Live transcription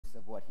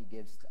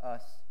gives to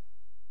us.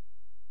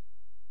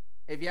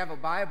 If you have a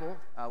Bible,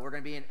 we're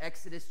going to be in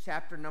Exodus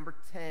chapter number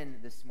 10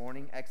 this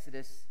morning.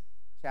 Exodus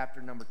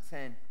chapter number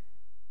 10.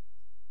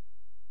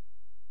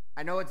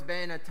 I know it's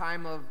been a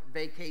time of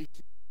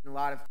vacation and a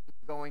lot of things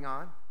going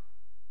on.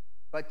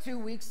 But 2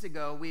 weeks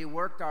ago, we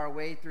worked our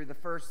way through the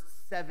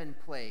first 7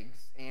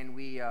 plagues. And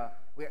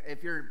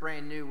if you're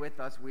brand new with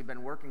us, we've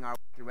been working our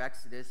way through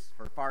Exodus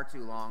for far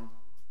too long,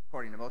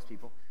 according to most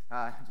people.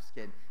 Just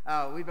kidding.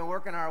 We've been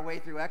working our way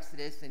through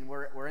Exodus, and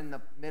we're in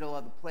the middle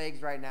of the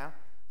plagues right now.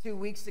 2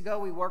 weeks ago,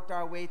 we worked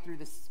our way through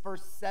the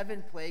first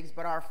 7 plagues,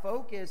 but our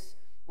focus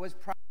was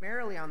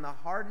primarily on the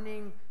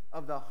hardening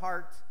of the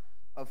heart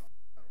of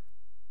Pharaoh.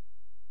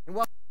 And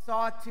what we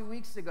saw 2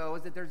 weeks ago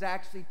is that there's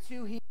actually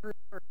 2 Hebrew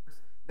words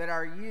that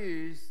are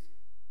used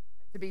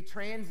to be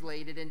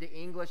translated into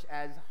English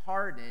as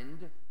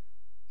hardened.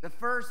 The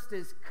first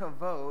is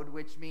kavod,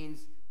 which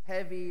means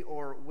heavy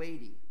or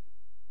weighty.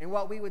 And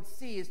what we would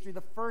see is through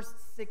the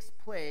first 6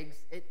 plagues,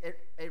 it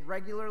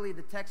regularly,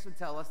 the text would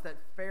tell us that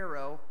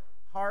Pharaoh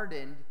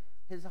hardened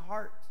his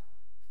heart.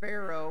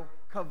 Pharaoh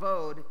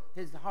kavod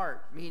his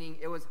heart, meaning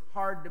it was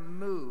hard to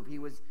move. He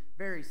was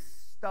very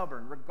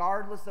stubborn.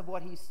 Regardless of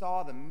what he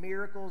saw, the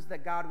miracles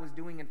that God was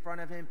doing in front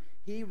of him,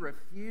 he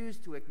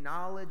refused to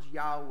acknowledge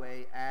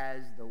Yahweh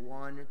as the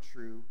one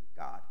true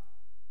God.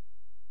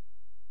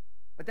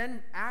 But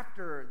then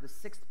after the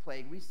 6th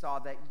plague, we saw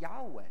that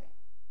Yahweh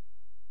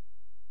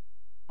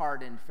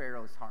hardened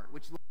Pharaoh's heart,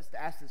 which led us to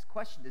ask this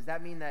question: does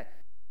that mean that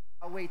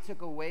Yahweh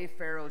took away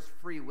Pharaoh's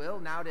free will?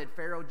 Now did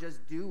Pharaoh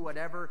just do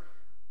whatever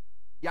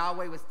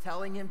Yahweh was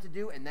telling him to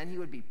do, and then he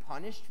would be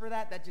punished for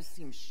that? That just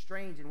seems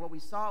strange. And what we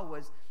saw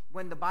was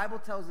when the Bible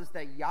tells us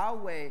that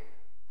Yahweh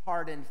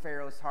hardened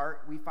Pharaoh's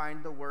heart, we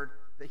find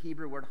the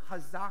Hebrew word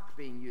hazak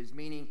being used,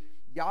 meaning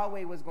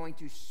Yahweh was going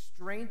to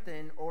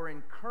strengthen or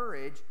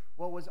encourage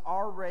what was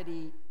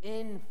already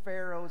in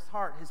Pharaoh's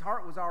heart. His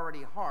heart was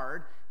already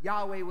hard.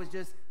 Yahweh was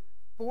just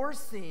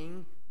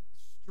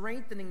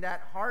strengthening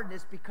that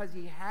hardness because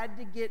he had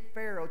to get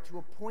Pharaoh to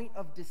a point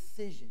of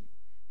decision,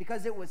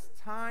 because it was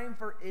time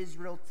for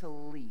Israel to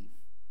leave.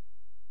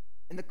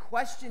 And the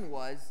question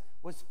was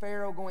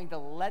Pharaoh going to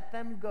let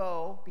them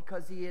go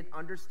because he had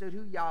understood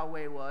who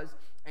Yahweh was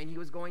and he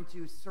was going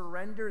to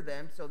surrender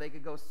them so they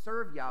could go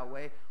serve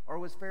Yahweh? Or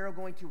was Pharaoh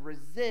going to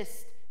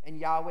resist and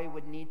Yahweh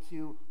would need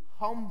to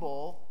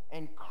humble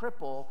and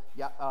cripple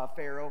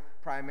Pharaoh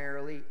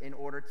primarily in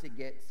order to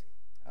get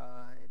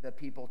the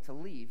people to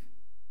leave?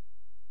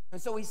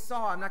 And so we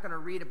saw, I'm not going to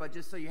read it, but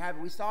just so you have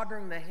it, we saw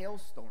during the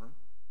hailstorm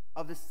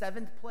of the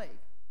 7th plague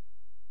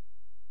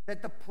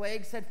that the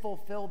plagues had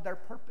fulfilled their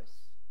purpose.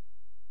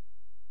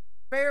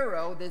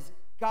 Pharaoh, this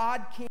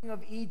God king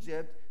of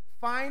Egypt,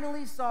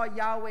 finally saw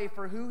Yahweh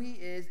for who he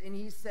is, and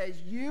he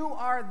says, "You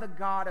are the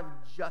God of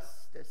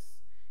justice.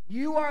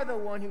 You are the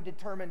one who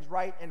determines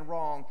right and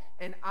wrong,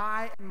 and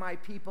I and my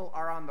people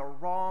are on the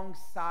wrong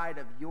side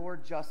of your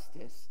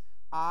justice.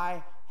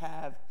 I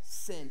have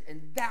sinned."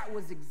 And that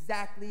was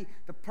exactly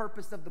the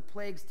purpose of the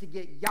plagues, to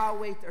get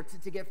Yahweh, or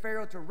to get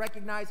Pharaoh to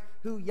recognize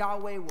who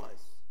Yahweh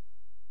was.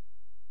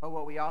 But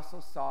what we also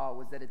saw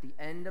was that at the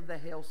end of the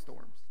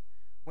hailstorms,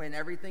 when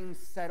everything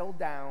settled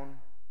down,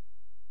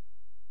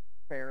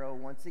 Pharaoh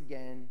once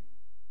again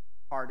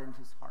hardened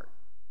his heart.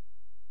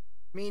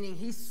 Meaning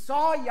he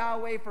saw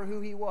Yahweh for who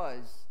he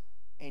was,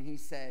 and he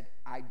said,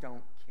 "I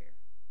don't care."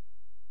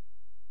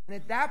 And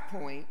at that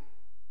point,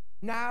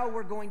 now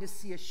we're going to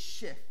see a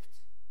shift.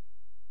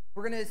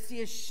 We're going to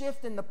see a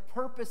shift in the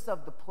purpose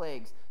of the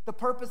plagues. The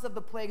purpose of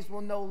the plagues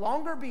will no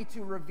longer be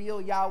to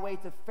reveal Yahweh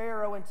to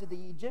Pharaoh and to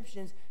the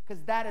Egyptians,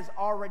 because that has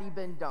already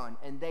been done,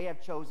 and they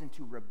have chosen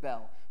to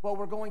rebel. What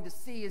we're going to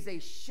see is a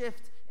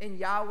shift, and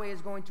Yahweh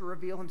is going to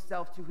reveal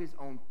himself to his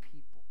own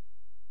people.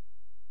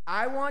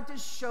 I want to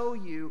show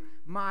you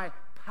my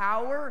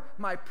power,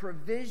 my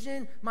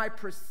provision, my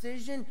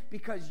precision,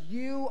 because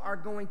you are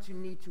going to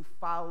need to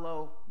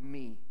follow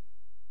me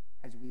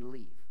as we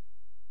leave.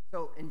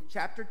 So in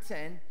chapter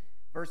 10,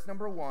 verse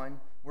number 1,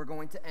 we're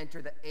going to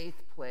enter the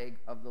 8th plague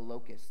of the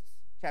locusts.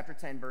 Chapter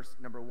 10, verse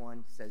number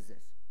 1 says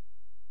this: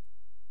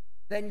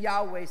 "Then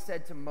Yahweh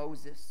said to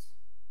Moses,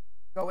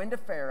 'Go into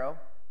Pharaoh,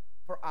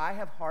 for I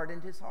have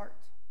hardened his heart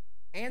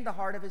and the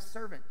heart of his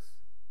servants,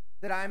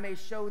 that I may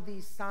show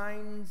these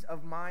signs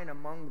of mine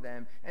among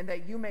them, and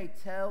that you may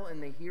tell in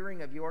the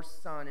hearing of your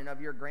son and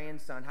of your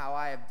grandson how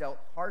I have dealt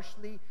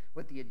harshly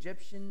with the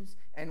Egyptians,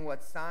 and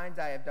what signs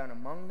I have done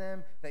among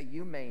them, that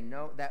you may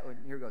know,'" that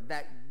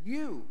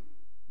you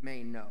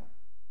may know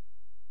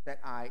that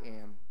I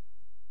am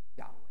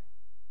Yahweh.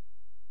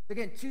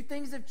 Again, 2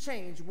 things have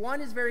changed.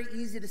 One is very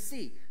easy to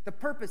see. The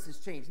purpose has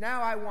changed.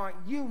 Now I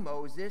want you,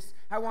 Moses,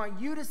 I want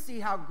you to see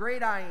how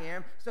great I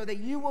am, so that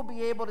you will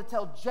be able to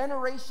tell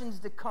generations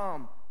to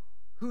come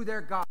who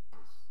their God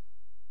is.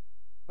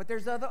 But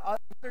there's other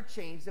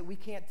change that we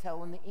can't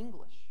tell in the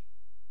English.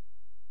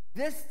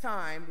 This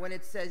time, when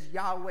it says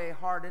Yahweh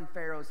hardened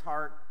Pharaoh's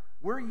heart,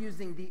 we're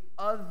using the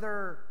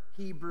other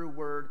Hebrew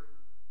word.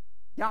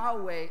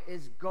 Yahweh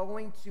is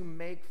going to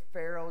make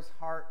Pharaoh's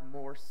heart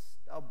more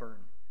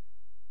stubborn.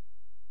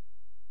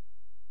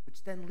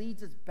 Which then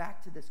leads us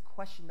back to this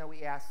question that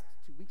we asked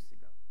 2 weeks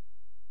ago.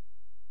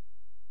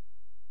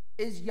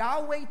 Is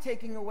Yahweh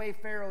taking away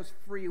Pharaoh's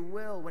free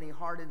will when he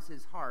hardens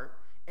his heart,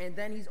 and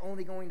then he's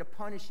only going to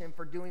punish him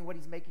for doing what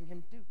he's making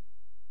him do?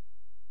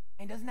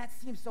 And doesn't that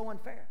seem so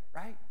unfair,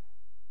 right?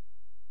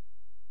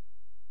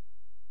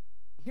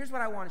 Here's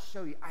what I want to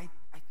show you. I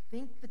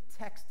think the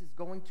text is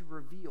going to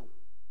reveal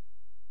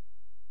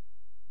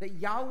that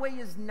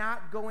Yahweh is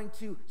not going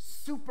to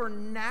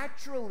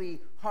supernaturally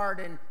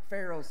harden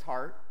Pharaoh's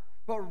heart,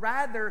 but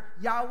rather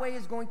Yahweh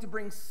is going to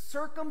bring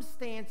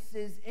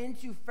circumstances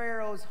into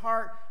Pharaoh's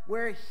heart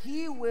where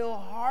he will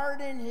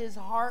harden his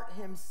heart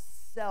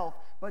himself.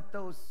 But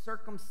those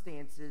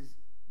circumstances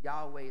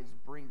Yahweh is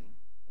bringing.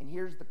 And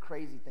here's the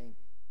crazy thing.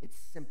 It's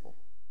simple.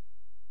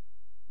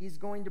 He's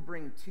going to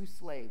bring 2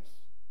 slaves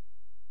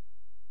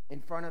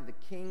in front of the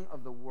king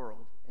of the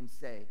world and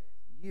say,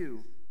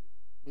 you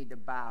need to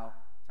bow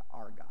to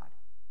our God.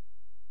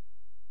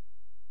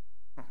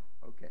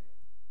 Okay.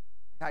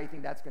 How do you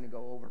think that's going to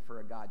go over for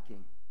a God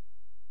king?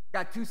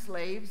 Got 2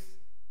 slaves.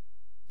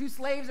 2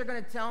 slaves are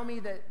going to tell me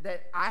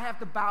that I have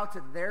to bow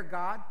to their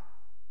God.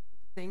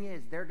 But the thing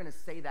is, they're going to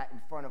say that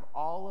in front of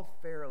all of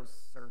Pharaoh's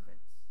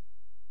servants.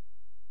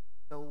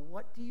 So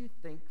what do you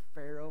think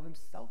Pharaoh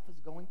himself is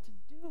going to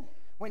do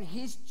when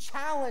he's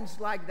challenged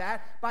like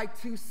that by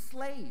 2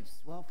 slaves?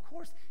 Well, of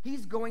course,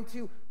 he's going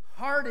to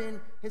harden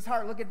his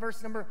heart. Look at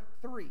verse number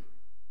 3. It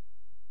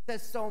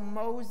says, so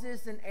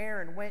Moses and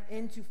Aaron went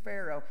into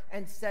Pharaoh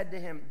and said to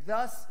him,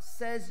 thus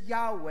says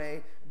Yahweh,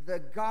 the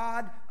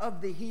God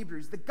of the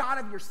Hebrews, the God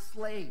of your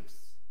slaves.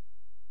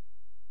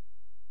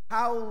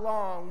 How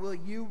long will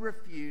you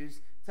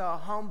refuse to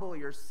humble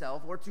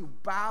yourself or to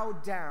bow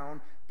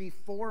down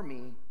before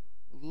me?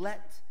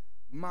 Let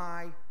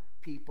my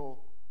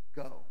people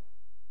go,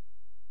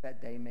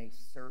 that they may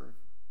serve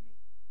me.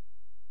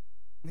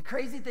 And the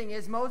crazy thing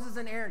is, Moses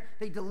and Aaron,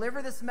 they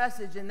deliver this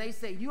message and they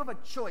say, you have a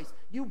choice.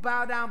 You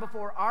bow down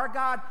before our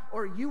God,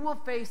 or you will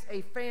face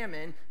a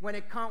famine when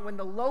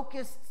the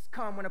locusts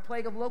come, when a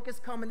plague of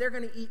locusts come, and they're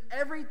going to eat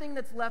everything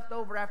that's left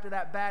over after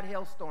that bad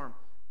hailstorm.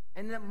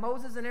 And then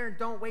Moses and Aaron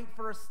don't wait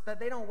for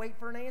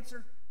an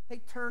answer. They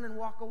turn and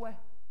walk away.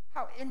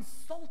 How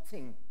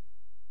insulting.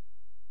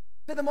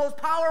 To the most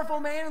powerful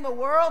man in the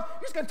world,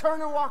 you're just going to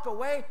turn and walk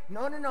away?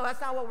 No,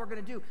 that's not what we're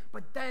going to do.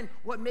 But then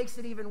what makes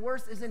it even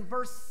worse is in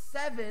verse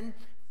 7,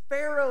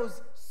 Pharaoh's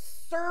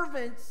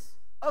servants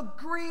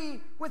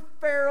agree with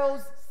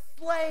Pharaoh's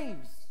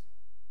slaves.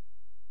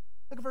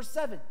 Look at verse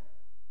 7. It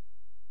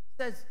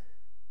says,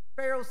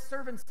 Pharaoh's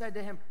servants said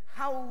to him,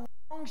 how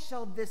long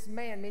shall this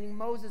man, meaning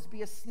Moses,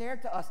 be a snare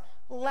to us?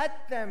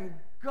 Let them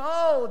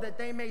go, that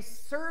they may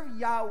serve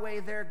Yahweh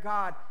their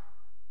God.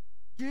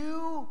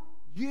 Do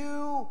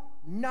you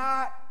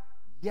not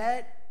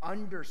yet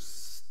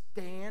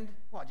understand?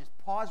 Well, just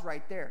pause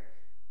right there.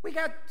 We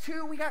got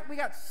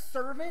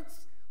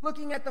servants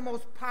looking at the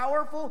most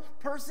powerful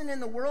person in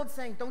the world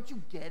saying, don't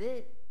you get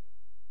it?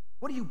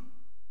 What are you,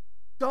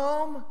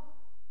 dumb?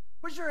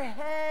 Where's your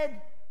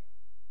head?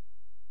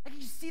 Like,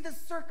 you see the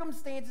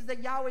circumstances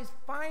that Yahweh's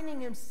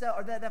finding himself,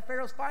 or that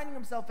Pharaoh's finding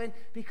himself in,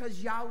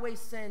 because Yahweh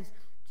sends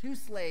 2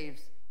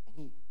 slaves, and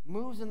he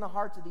moves in the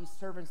hearts of these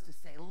servants to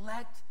say,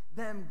 let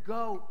them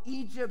go.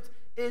 Egypt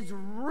is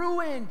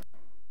ruined.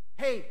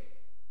 Hey,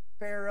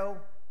 Pharaoh,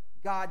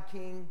 God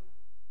King,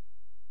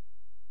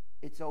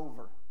 it's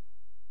over.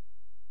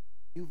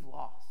 You've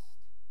lost.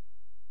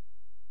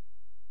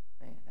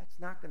 Man, that's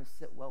not going to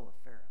sit well with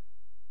Pharaoh.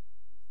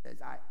 He says,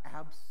 I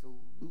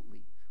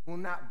absolutely will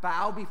not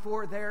bow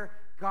before their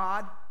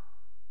God.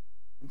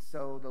 And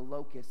so the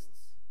locusts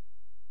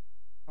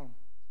come.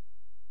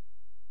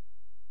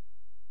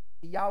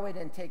 Yahweh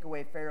didn't take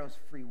away Pharaoh's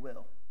free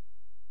will,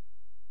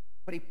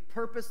 but he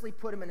purposely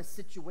put him in a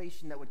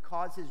situation that would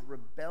cause his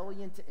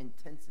rebellion to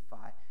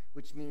intensify,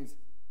 which means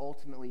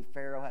ultimately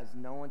Pharaoh has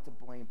no one to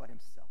blame but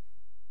himself.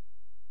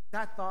 As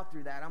I thought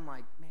through that, I'm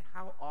like, man,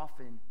 how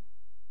often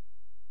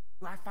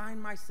do I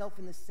find myself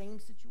in the same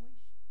situation?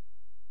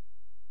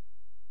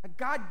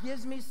 God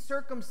gives me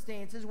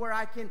circumstances where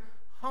I can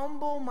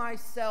humble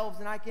myself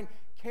and I can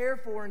care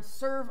for and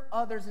serve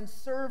others and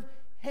serve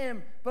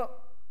him, but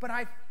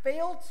I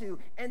fail to,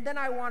 and then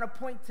I want to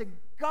point to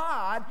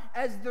God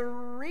as the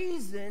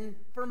reason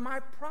for my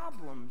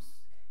problems.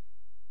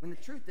 When the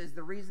truth is,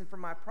 the reason for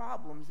my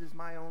problems is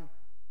my own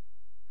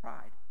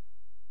pride.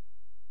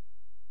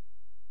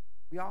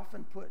 We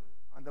often put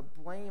the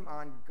blame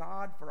on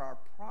God for our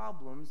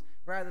problems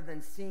rather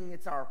than seeing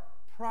it's our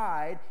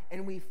pride,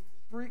 and we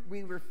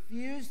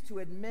refuse to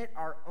admit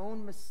our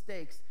own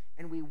mistakes,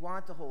 and we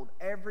want to hold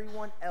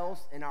everyone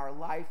else in our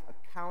life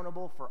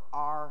accountable for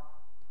our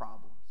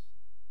problems.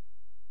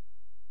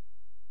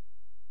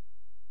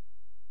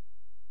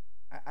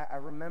 I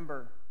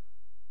remember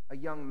a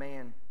young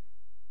man.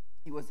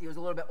 He was a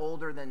little bit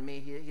older than me.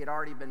 He had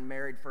already been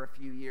married for a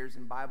few years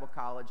in Bible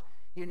college.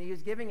 He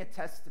was giving a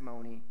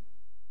testimony.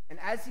 And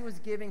as he was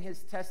giving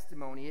his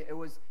testimony, it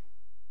was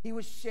he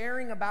was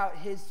sharing about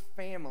his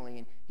family,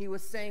 and he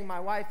was saying, my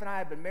wife and I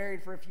have been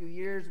married for a few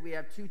years. We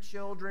have 2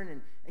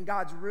 children, and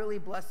God's really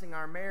blessing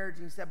our marriage.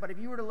 And he said, but if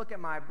you were to look at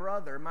my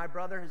brother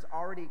has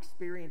already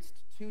experienced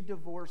 2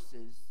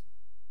 divorces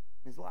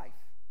in his life.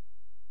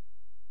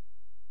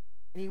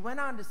 And he went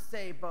on to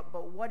say,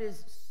 but what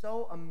is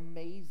so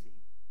amazing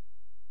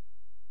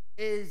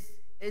is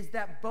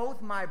that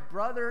both my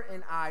brother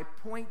and I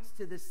points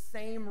to the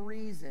same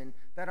reason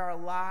that our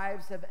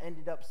lives have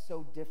ended up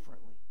so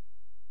differently.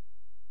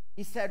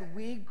 He said,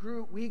 we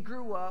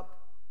grew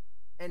up,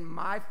 and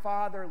my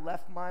father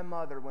left my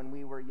mother when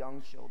we were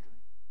young children.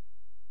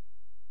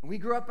 We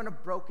grew up in a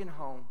broken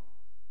home.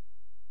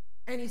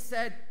 And he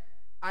said,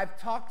 I've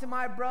talked to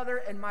my brother,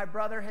 and my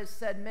brother has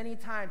said many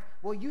times,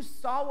 well, you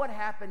saw what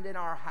happened in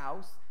our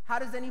house. How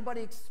does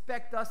anybody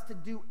expect us to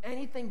do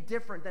anything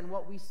different than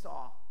what we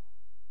saw?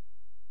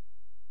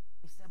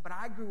 He said, but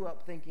I grew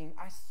up thinking,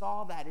 I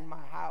saw that in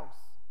my house.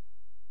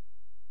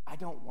 I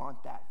don't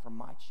want that for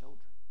my children.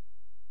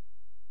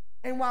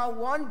 And while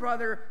one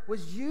brother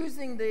was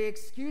using the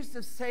excuse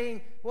of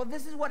saying, well,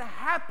 this is what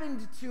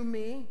happened to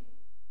me,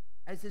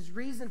 as his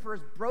reason for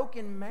his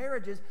broken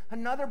marriages,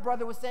 another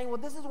brother was saying,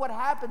 well, this is what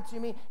happened to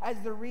me as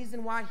the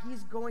reason why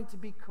he's going to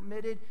be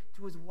committed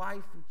to his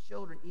wife and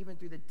children, even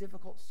through the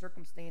difficult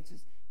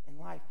circumstances in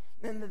life.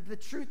 And the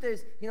truth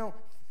is,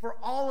 for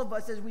all of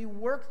us, as we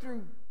work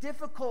through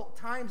difficult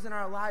times in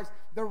our lives,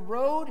 the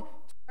road to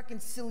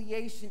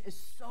reconciliation is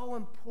so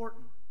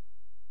important.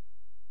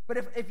 But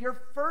if your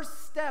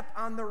first step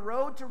on the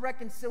road to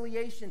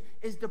reconciliation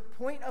is to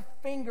point a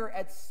finger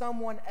at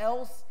someone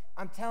else,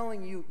 I'm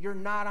telling you, you're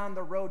not on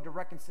the road to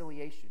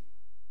reconciliation.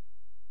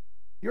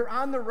 You're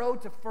on the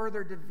road to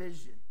further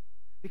division.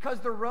 Because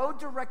the road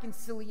to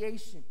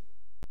reconciliation,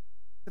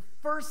 the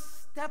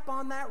first step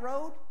on that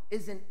road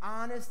is an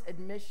honest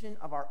admission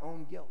of our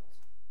own guilt.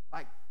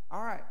 Like,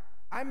 all right,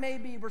 I may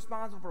be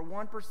responsible for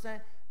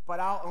 1%, but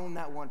I'll own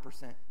that 1%.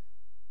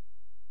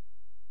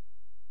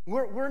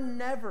 We're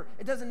never,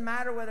 it doesn't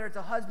matter whether it's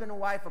a husband or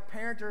wife, a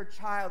parent or a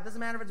child, it doesn't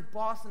matter if it's a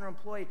boss or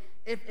employee,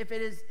 if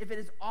it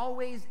is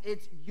always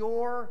it's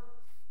your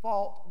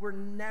fault, we're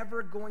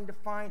never going to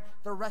find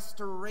the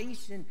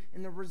restoration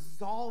and the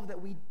resolve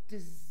that we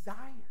desire.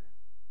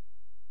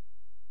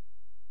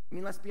 I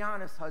mean, let's be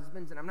honest,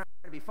 husbands, and I'm not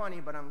trying to be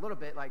funny, but I'm a little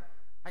bit like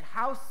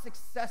how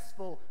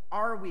successful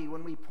are we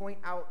when we point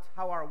out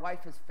how our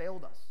wife has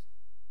failed us?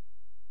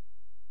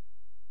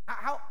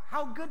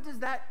 How good does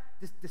that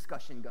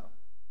discussion go?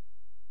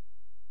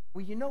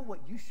 Well, you know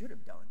what you should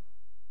have done.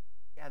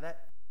 Yeah,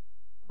 that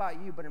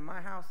about you, but in my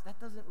house, that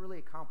doesn't really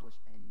accomplish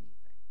anything.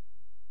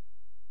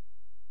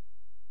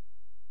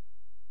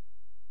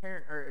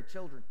 Parent or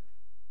children,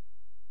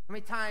 how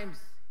many times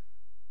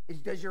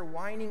does your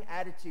whining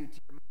attitude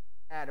to your mom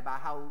and dad about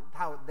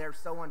how they're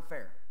so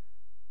unfair?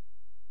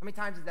 How many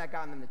times has that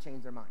gotten them to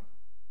change their mind?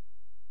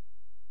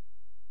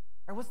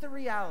 Or what's the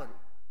reality?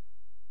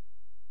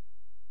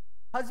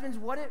 Husbands,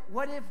 what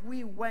if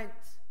we went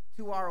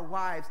to our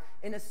wives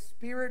in a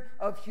spirit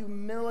of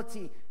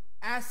humility,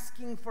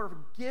 asking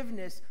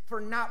forgiveness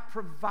for not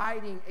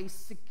providing a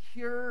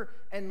secure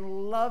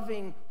and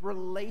loving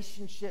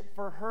relationship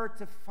for her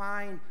to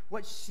find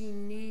what she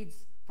needs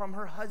from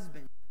her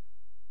husband?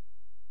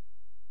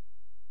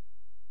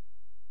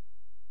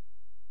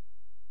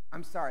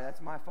 I'm sorry,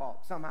 that's my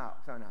fault. Somehow.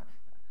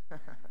 I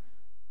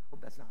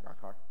hope that's not our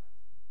car.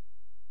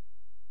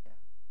 Yeah.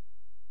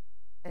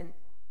 And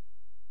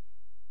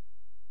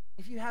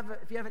if you have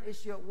an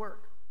issue at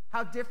work,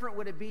 how different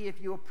would it be if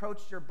you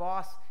approached your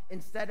boss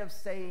instead of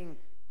saying,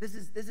 this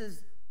is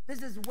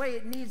the way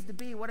it needs to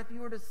be? What if you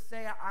were to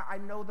say, I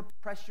know the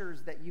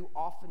pressures that you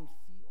often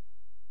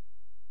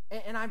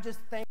feel, and I'm just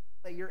thankful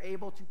that you're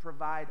able to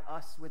provide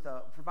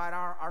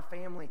our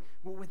family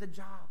with a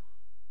job.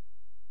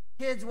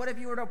 Kids, what if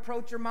you were to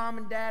approach your mom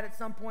and dad at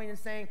some point and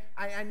saying,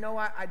 I know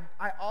I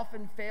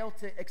often fail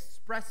to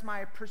express my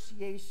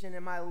appreciation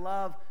and my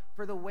love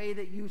for the way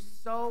that you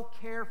so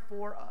care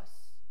for us,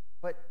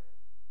 but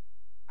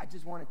I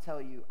just want to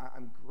tell you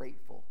I'm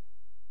grateful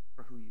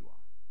for who you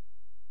are.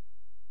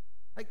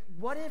 Like,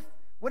 what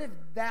if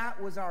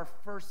that was our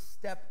first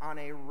step on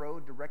a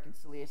road to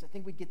reconciliation? I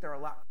think we'd get there a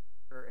lot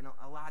quicker and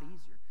a lot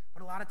easier.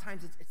 But a lot of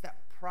times it's that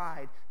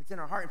pride that's in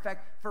our heart. In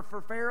fact,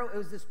 for Pharaoh, it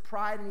was this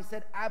pride, and he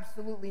said,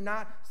 absolutely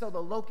not. So the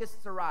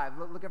locusts arrived.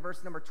 Look at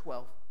verse number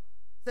 12.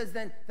 It says,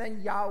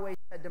 then Yahweh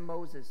said to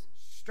Moses,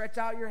 stretch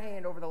out your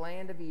hand over the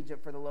land of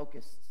Egypt for the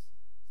locusts,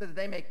 so that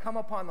they may come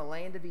upon the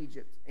land of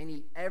Egypt and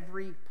eat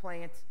every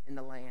plant in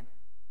the land,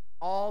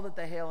 all that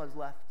the hail has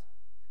left.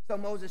 So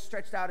Moses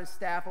stretched out his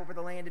staff over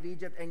the land of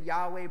Egypt, and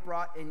Yahweh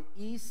brought an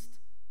east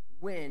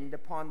wind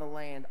upon the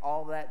land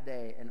all that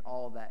day and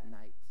all that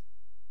night.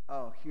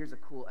 Oh, here's a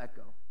cool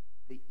echo.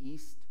 The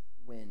east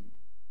wind.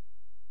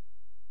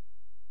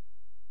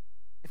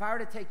 If I were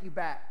to take you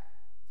back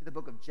to the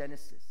book of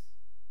Genesis,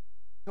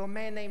 to a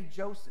man named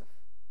Joseph,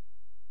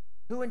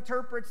 who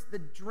interprets the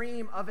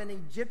dream of an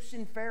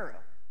Egyptian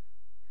pharaoh.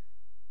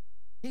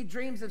 He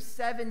dreams of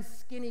 7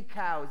 skinny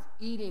cows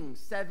eating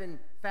 7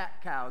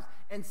 fat cows,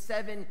 and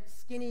 7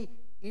 skinny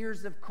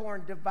ears of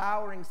corn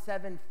devouring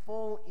 7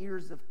 full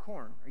ears of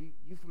corn. Are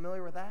you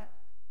familiar with that?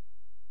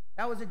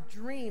 That was a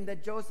dream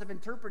that Joseph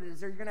interpreted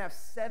as you're going to have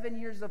 7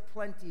 years of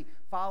plenty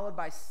followed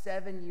by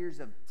 7 years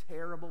of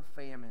terrible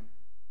famine.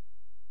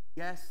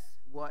 Guess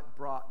what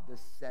brought the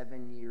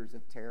 7 years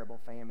of terrible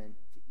famine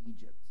to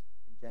Egypt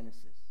in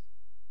Genesis?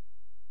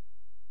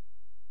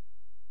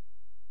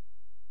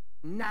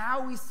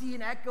 Now we see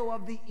an echo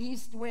of the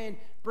east wind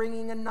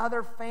bringing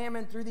another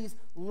famine through these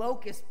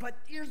locusts. But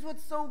here's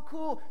what's so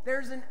cool.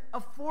 There's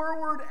a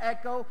forward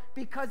echo,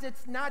 because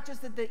it's not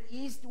just that the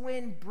east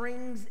wind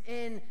brings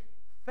in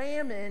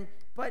famine,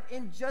 but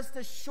in just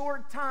a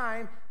short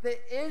time, the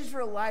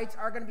Israelites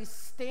are going to be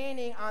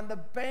standing on the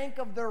bank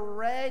of the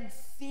Red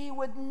Sea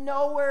with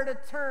nowhere to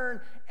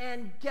turn.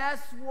 And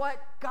guess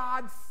what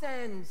God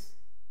sends?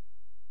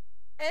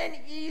 An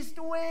east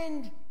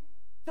wind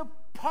to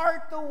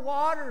part the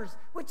waters,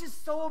 which is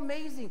so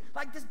amazing.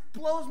 Like, this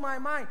blows my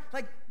mind.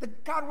 Like,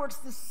 God works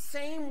the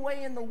same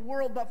way in the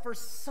world, but for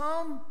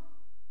some,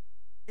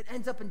 it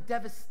ends up in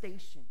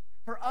devastation.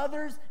 For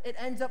others, it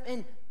ends up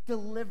in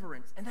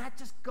deliverance. And that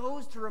just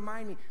goes to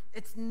remind me,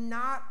 it's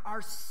not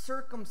our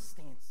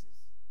circumstances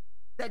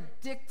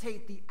that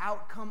dictate the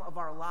outcome of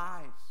our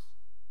lives.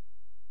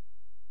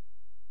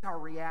 It's our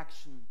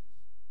reaction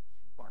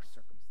to our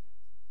circumstances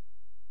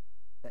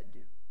that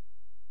do.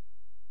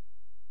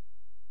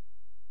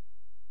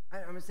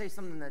 I'm going to say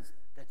something that's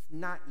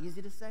not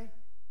easy to say.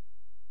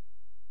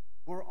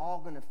 We're all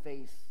going to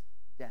face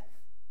death.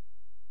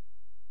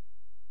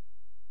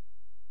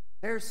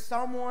 There's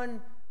someone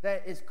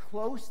that is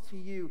close to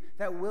you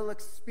that will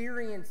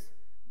experience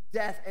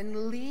death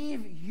and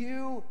leave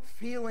you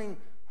feeling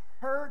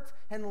hurt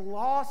and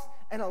lost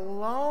and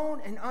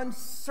alone and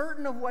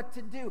uncertain of what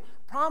to do.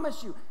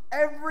 Promise you,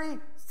 every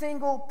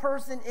single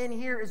person in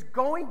here is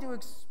going to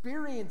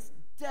experience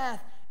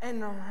death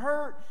and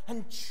hurt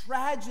and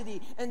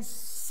tragedy and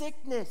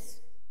sickness.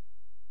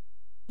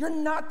 You're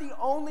not the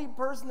only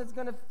person that's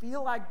going to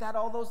feel like that,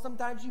 although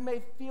sometimes you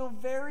may feel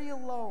very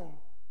alone.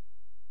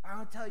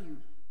 I'll tell you,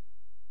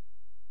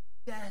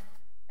 death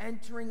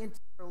entering into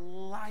your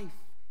life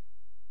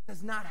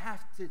does not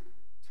have to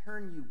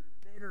turn you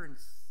bitter and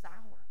sour.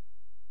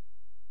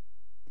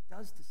 It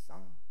does to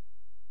some.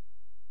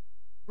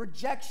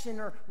 Rejection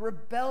or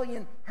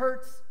rebellion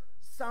hurts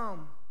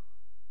some.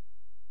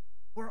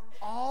 We're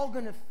all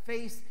going to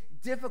face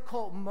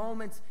difficult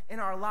moments in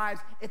our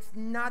lives. It's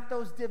not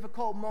those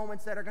difficult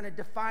moments that are going to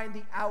define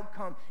the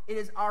outcome. It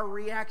is our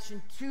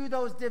reaction to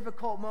those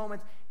difficult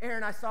moments.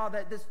 Aaron, I saw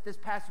that this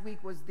past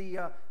week was the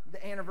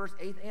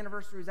 8th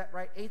anniversary, is that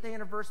right? 8th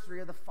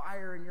anniversary of the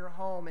fire in your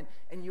home,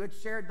 and you had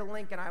shared the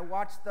link, and I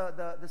watched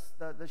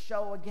the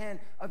show again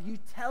of you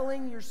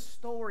telling your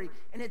story,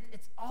 and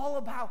it's all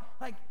about,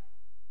 like,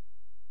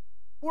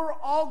 we're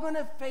all going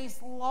to face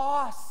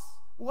loss.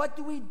 What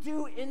do we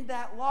do in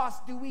that loss?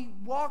 Do we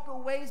walk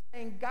away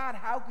saying, God,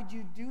 how could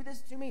you do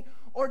this to me?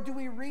 Or do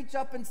we reach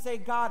up and say,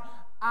 God,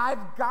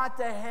 I've got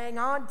to hang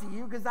on to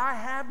you because I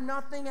have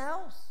nothing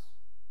else?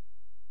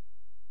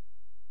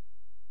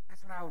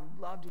 That's what I would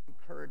love to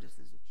encourage us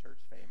as a church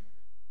family.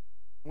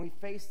 When we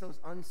face those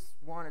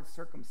unwanted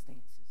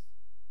circumstances,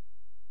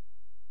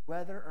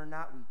 whether or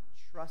not we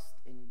trust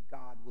in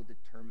God will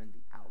determine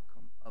the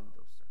outcome of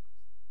those circumstances.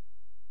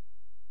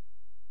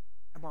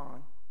 Come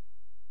on.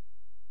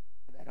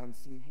 That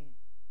unseen hand.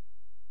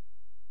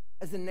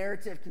 As the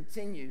narrative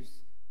continues,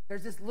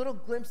 there's this little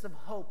glimpse of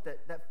hope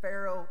that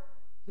Pharaoh,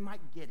 he might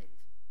get it.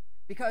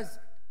 Because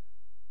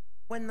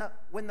when the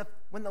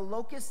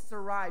locusts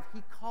arrive,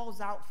 he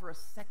calls out for a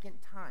second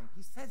time.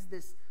 He says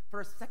this for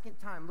a second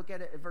time. Look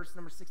at it at verse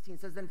number 16.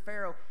 It says, then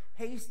Pharaoh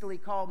hastily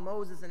called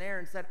Moses and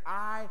Aaron and said,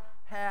 I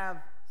have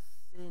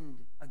sinned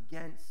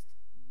against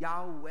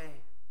Yahweh.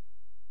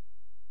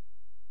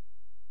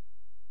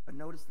 But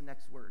notice the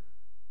next word.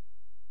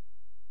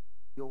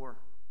 Your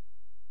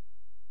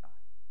God.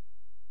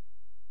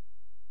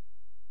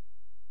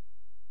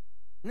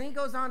 And then he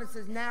goes on and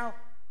says, now,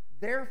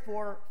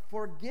 therefore,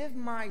 forgive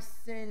my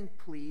sin,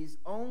 please,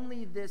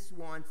 only this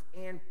once,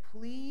 and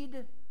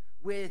plead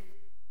with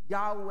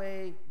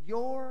Yahweh,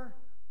 your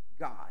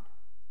God,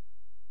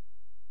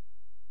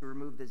 to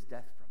remove this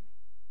death from me.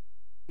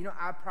 You know,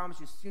 I promise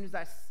you,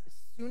 as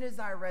soon as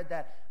I read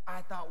that,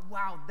 I thought,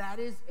 wow, that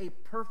is a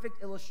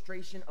perfect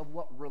illustration of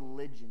what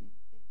religion is.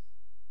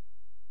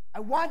 I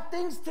want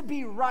things to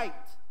be right.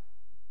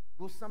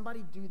 Will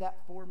somebody do that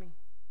for me?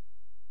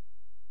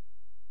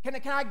 Can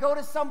I go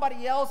to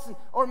somebody else,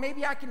 or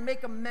maybe I can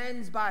make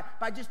amends by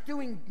just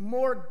doing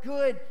more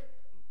good?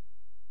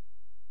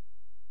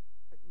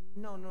 But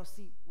no,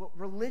 see, what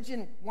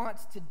religion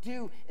wants to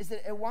do is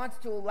that it wants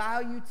to allow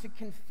you to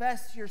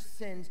confess your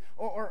sins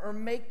or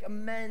make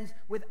amends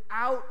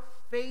without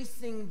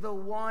facing the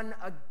one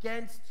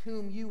against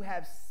whom you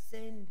have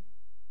sinned.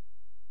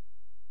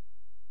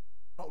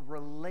 But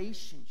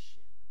relationship,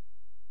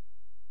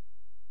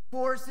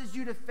 forces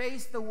you to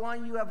face the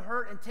one you have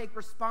hurt and take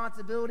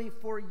responsibility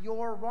for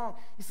your wrong.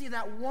 You see,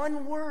 that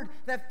one word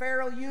that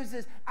Pharaoh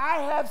uses, I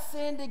have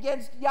sinned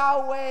against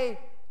Yahweh,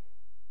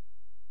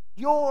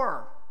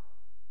 your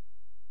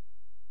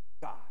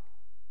God,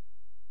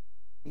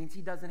 means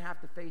he doesn't have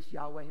to face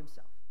Yahweh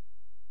himself.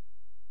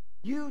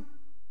 You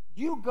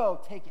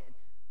go take it.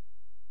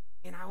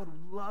 And I would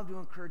love to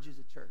encourage you as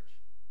a church.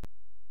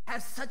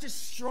 Have such a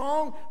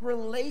strong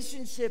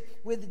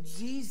relationship with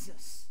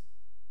Jesus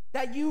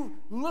that you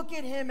look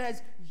at him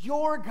as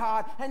your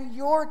God and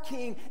your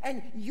King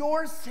and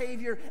your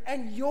Savior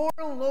and your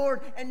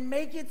Lord, and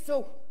make it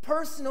so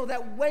personal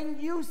that when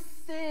you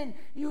sin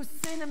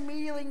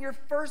immediately, and your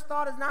first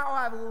thought is not, oh,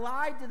 I've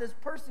lied to this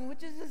person,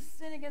 which is a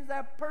sin against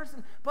that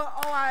person, but,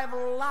 oh, I have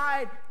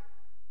lied.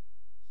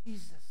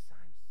 Jesus,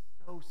 I'm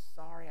so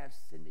sorry I've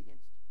sinned against you.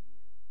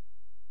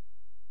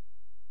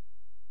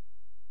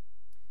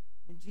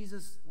 And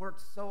Jesus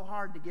worked so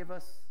hard to give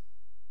us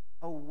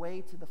a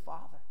way to the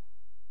Father.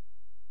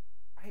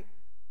 Right?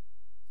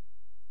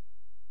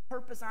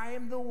 Purpose, I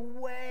am the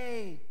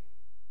way.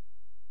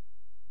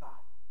 God.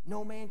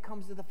 No man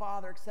comes to the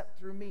Father except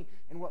through me.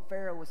 And what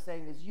Pharaoh was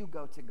saying is, you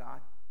go to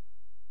God.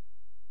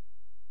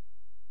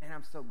 And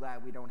I'm so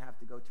glad we don't have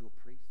to go to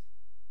a priest.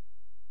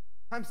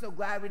 I'm so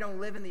glad we don't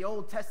live in the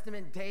Old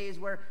Testament days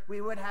where we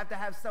would have to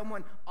have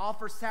someone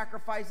offer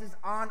sacrifices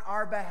on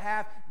our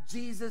behalf.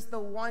 Jesus, the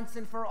once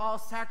and for all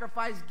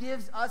sacrifice,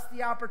 gives us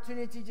the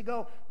opportunity to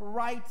go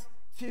right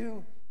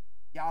to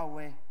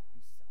Yahweh himself.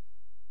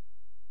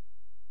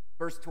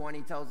 Verse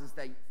 20 tells us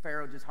that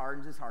Pharaoh just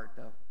hardens his heart,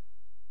 though,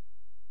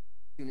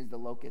 as soon as the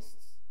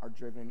locusts are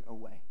driven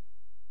away,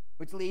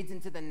 which leads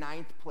into the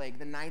ninth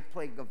plague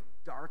of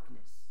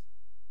darkness.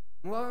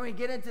 Well, when we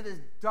get into this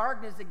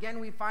darkness, again,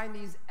 we find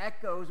these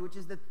echoes, which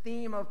is the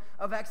theme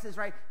of Exodus,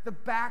 right? The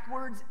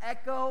backwards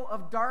echo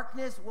of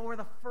darkness, what were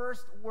the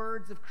first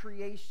words of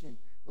creation?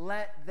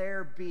 Let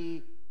there be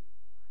light.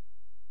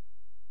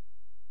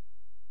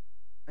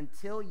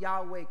 Until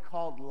Yahweh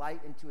called light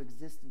into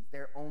existence,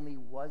 there only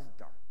was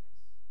darkness.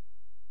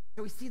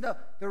 So we see the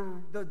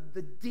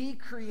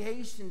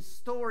decreation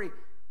story,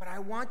 but I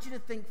want you to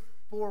think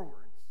forwards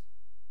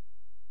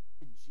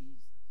to Jesus.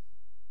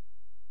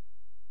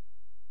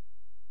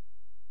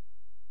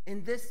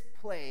 In this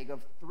plague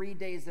of 3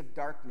 days of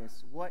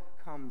darkness, what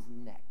comes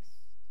next?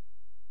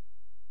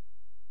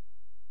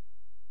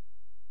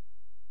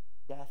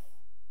 Death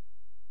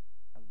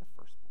of the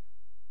firstborn.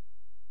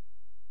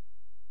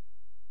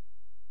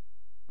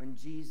 When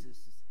Jesus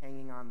is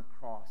hanging on the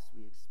cross,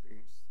 we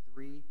experience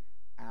 3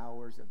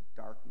 hours of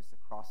darkness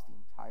across the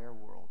entire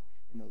world,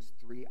 and those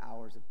 3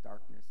 hours of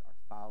darkness are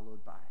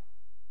followed by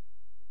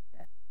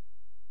death.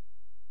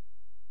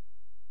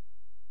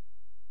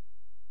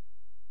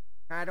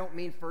 I don't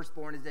mean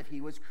firstborn as if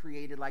he was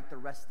created like the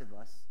rest of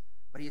us,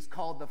 but he is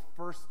called the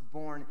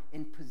firstborn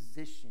in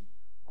position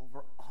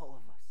over all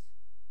of us.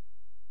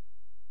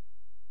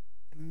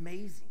 It's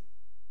amazing.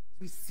 As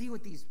we see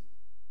what these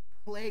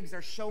plagues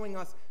are showing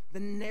us, the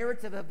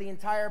narrative of the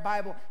entire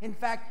Bible. In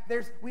fact,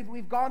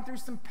 we've gone through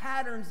some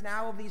patterns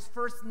now of these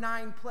first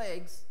 9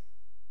 plagues.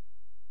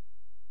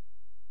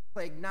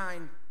 Plague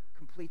 9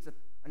 completes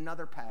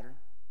another pattern.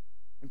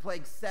 In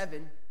plague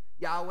 7,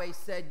 Yahweh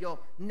said,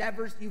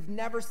 you've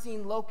never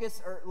seen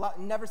locusts or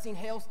never seen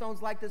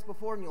hailstones like this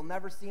before, and you'll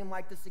never see them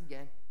like this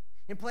again.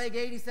 In plague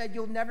 8, he said,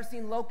 you'll never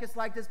seen locusts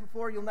like this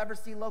before, you'll never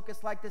see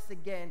locusts like this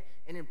again.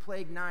 And in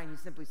plague 9, he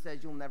simply says,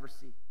 you'll never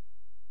see.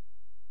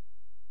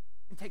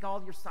 And take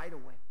all your sight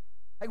away.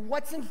 Like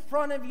what's in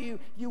front of you,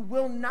 you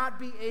will not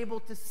be able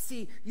to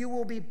see. You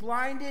will be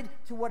blinded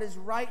to what is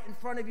right in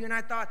front of you. And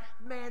I thought,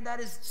 man, that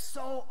is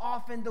so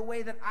often the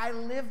way that I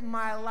live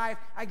my life.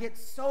 I get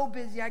so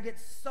busy, I get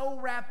so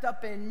wrapped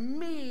up in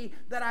me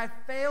that I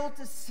fail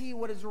to see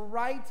what is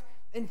right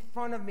in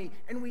front of me.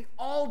 And we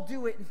all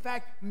do it. In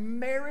fact,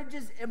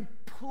 marriages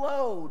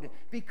implode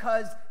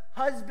because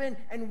husband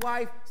and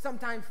wife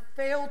sometimes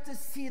fail to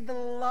see the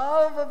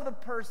love of the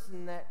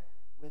person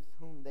with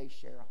whom they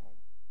share a home.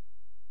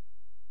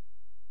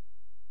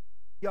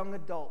 Young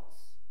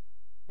adults,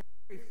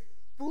 very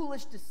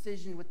foolish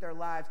decision with their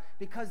lives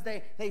because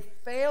they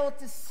fail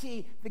to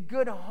see the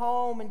good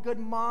home and good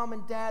mom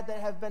and dad that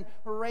have been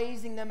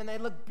raising them, and they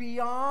look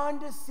beyond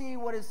to see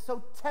what is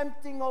so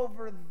tempting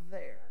over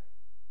there,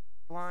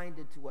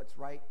 blinded to what's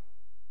right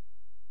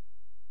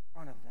in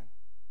front of them.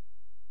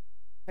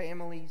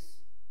 Families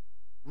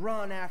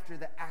run after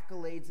the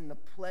accolades and the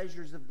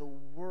pleasures of the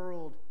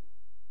world.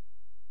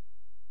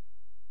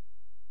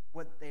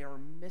 What they are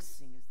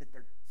missing is that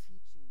they're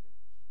teaching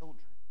their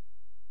children.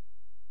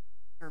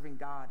 Serving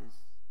God is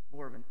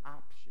more of an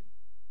option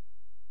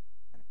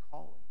than a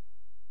calling.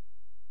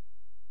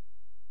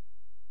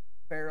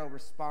 Pharaoh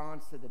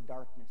responds to the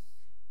darkness.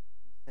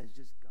 He says,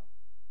 just go.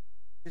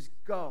 Just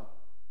go.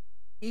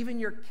 Even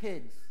your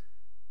kids,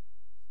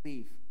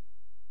 leave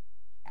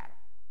the cattle.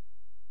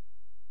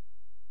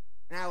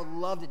 And I would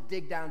love to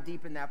dig down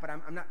deep in that, but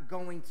I'm not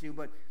going to.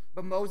 But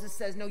But Moses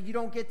says, no, you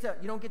don't get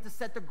to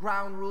set the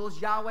ground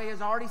rules. Yahweh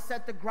has already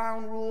set the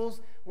ground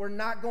rules. We're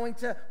not going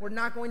to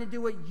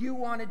do what you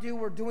want to do.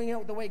 We're doing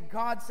it the way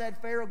God said.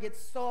 Pharaoh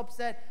gets so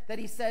upset that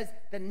he says,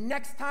 the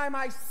next time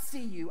I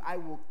see you, I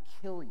will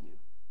kill you.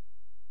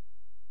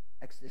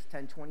 Exodus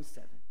 10:27.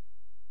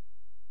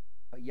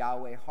 But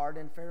Yahweh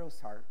hardened Pharaoh's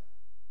heart.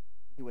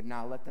 He would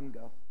not let them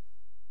go.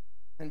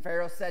 Then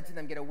Pharaoh said to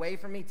them, get away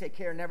from me, take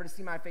care never to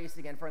see my face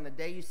again, for on the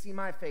day you see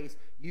my face,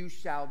 you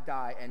shall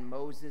die. And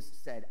Moses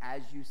said,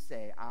 as you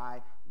say,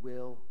 I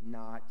will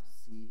not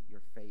see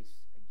your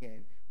face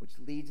again, which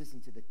leads us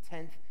into the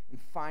 10th and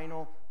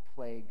final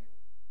plague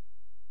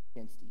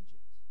against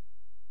Egypt.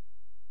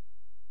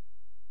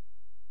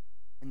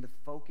 And the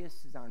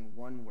focus is on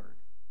one word: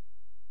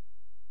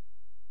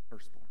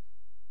 firstborn.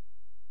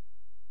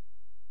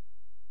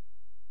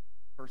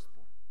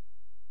 Firstborn.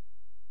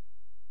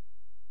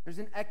 There's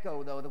an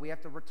echo, though, that we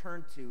have to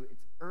return to.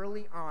 It's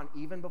early on,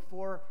 even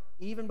before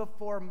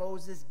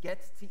Moses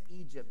gets to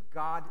Egypt.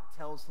 God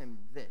tells him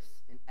this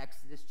in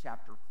Exodus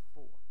chapter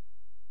 4.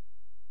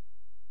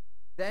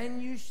 Then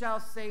you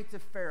shall say to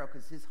Pharaoh,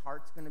 because his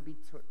heart's going to be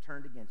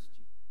turned against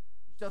you.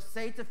 You shall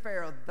say to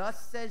Pharaoh, thus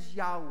says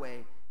Yahweh,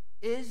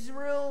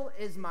 Israel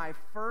is my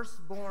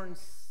firstborn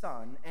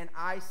son, and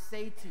I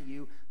say to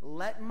you,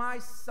 let my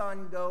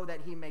son go that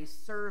he may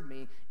serve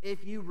me.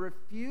 If you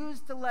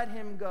refuse to let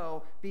him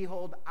go,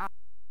 behold, I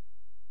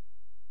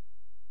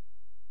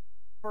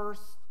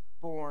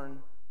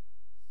firstborn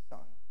son.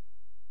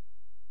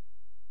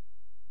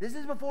 This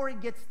is before he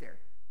gets there.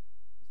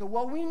 So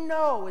what we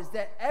know is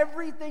that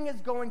everything is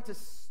going to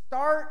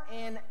start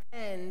and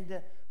end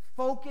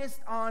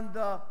focused on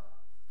the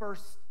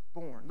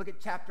firstborn. Look at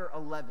chapter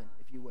 11,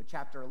 if you would.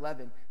 Chapter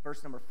 11,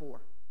 verse number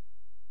 4.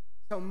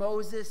 So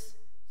Moses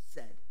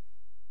said,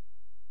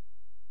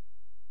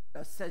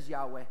 thus says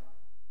Yahweh,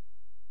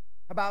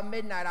 about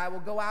midnight I will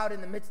go out in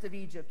the midst of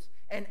Egypt,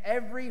 and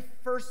every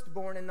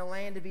firstborn in the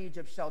land of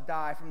Egypt shall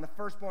die, from the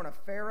firstborn of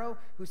Pharaoh,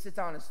 who sits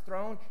on his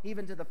throne,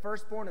 even to the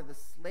firstborn of the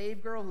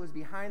slave girl who is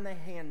behind the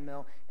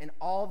handmill, and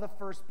all the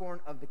firstborn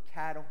of the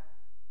cattle.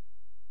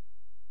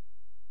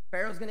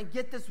 Pharaoh's going to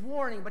get this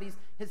warning, but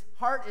his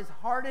heart is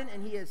hardened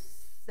and he is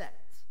set.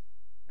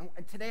 And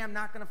today I'm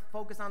not going to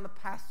focus on the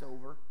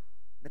Passover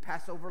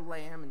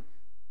lamb and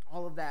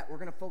all of that. We're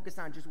going to focus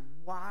on just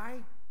why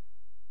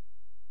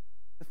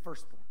the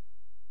firstborn.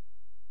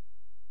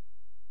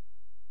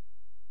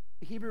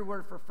 The Hebrew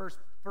word for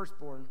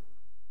firstborn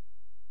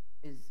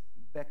is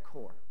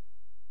bechor.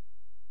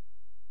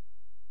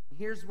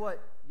 Here's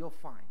what you'll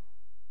find.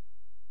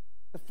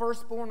 The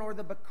firstborn, or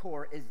the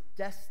bechor, is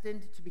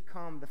destined to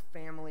become the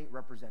family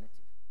representative.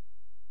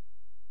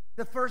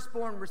 The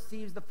firstborn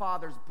receives the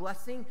father's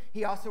blessing.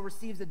 He also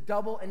receives a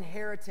double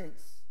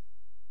inheritance,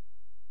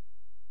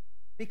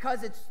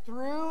 because it's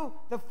through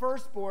the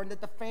firstborn that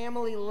the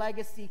family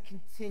legacy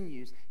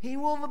continues. He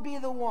will be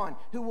the one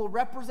who will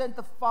represent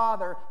the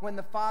father when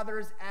the father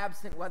is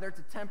absent, whether it's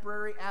a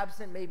temporary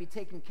absence, maybe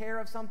taking care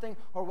of something,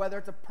 or whether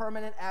it's a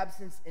permanent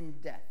absence in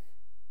death.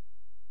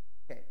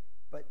 Okay,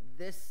 but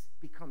this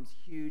becomes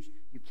huge.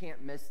 You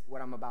can't miss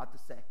what I'm about to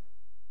say.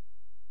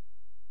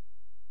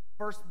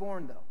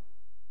 Firstborn, though,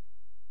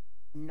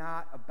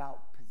 not about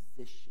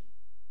position.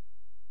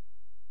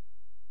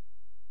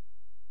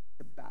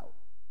 It's about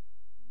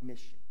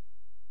mission.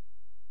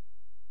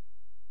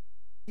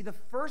 See, the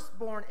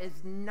firstborn is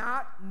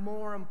not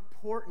more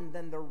important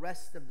than the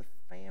rest of the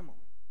family.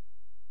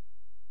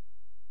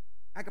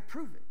 I could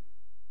prove it.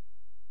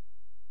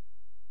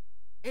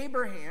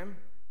 Abraham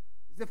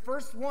is the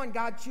first one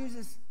God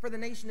chooses for the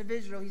nation of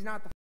Israel. He's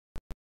not the first.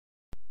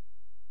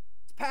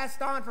 It's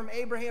passed on from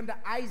Abraham to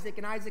Isaac,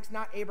 and Isaac's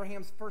not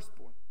Abraham's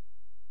firstborn.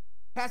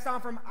 Passed on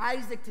from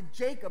Isaac to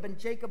Jacob, and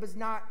Jacob is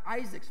not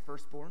Isaac's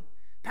firstborn.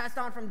 Passed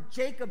on from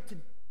Jacob to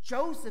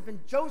Joseph,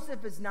 and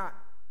Joseph is not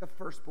the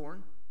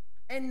firstborn.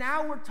 And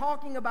now we're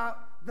talking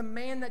about the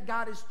man that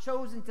God has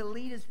chosen to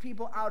lead his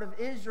people out of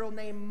Israel,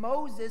 named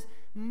Moses.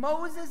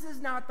 Moses is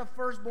not the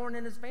firstborn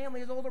in his family.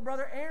 His older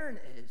brother Aaron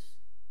is.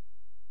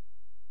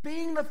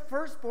 Being the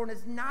firstborn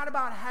is not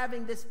about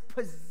having this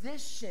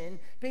position.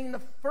 Being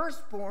the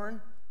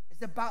firstborn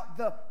is about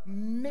the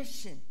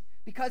mission,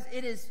 because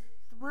it is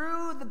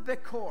through the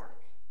bechor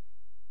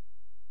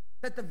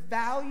that the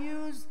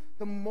values,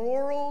 the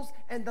morals,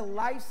 and the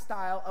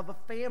lifestyle of a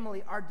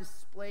family are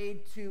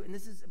displayed to, and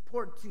this is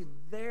important, to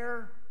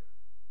their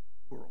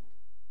world.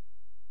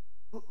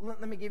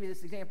 Let me give you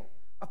this example.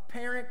 A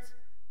parent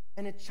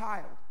and a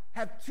child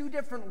have two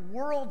different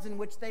worlds in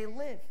which they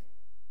live.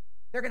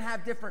 They're going to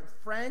have different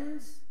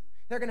friends.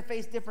 They're going to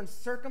face different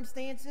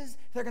circumstances.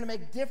 They're going to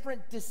make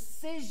different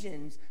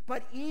decisions.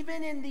 But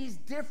even in these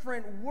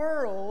different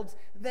worlds,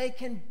 they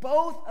can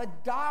both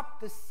adopt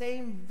the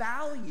same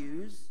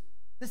values,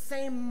 the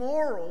same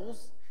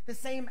morals, the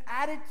same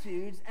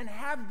attitudes, and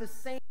have the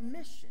same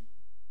mission.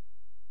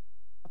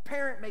 A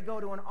parent may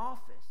go to an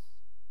office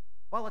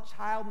while a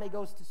child may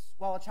go to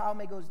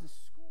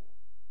school.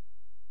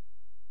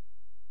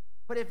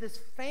 But if this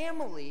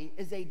family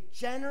is a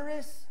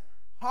generous,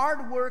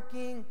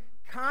 hardworking,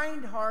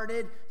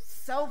 kind-hearted,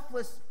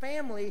 selfless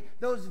family,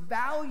 those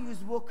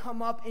values will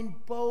come up in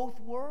both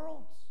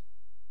worlds.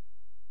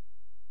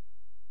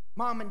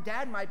 Mom and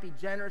dad might be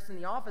generous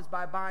in the office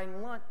by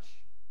buying lunch,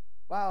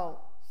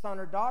 while son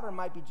or daughter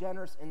might be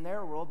generous in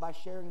their world by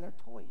sharing their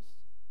toys.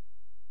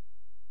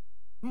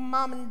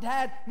 Mom and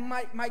dad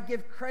might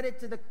give credit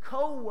to the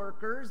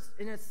co-workers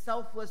in a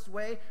selfless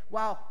way,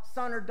 while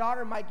son or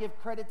daughter might give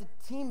credit to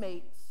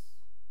teammates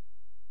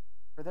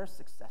for their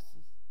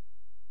successes.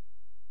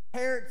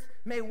 Parents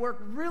may work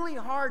really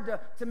hard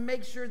to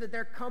make sure that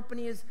their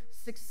company is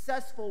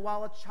successful,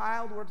 while a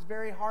child works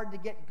very hard to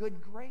get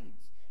good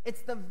grades.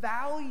 It's the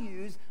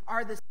values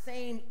are the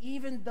same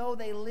even though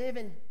they live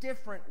in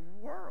different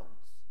worlds.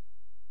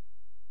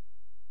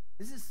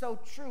 This is so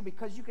true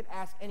because you could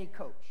ask any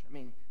coach. I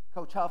mean,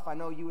 Coach Huff, I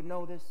know you would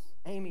know this.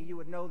 Amy, you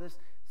would know this.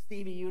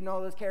 Stevie, you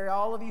know this. Carrie,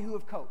 all of you who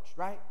have coached,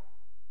 right?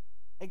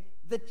 Like,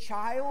 the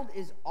child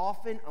is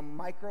often a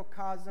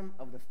microcosm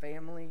of the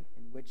family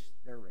in which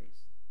they're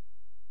raised.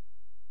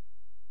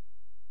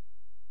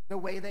 The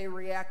way they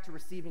react to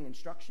receiving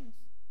instructions,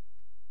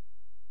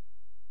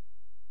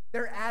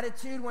 their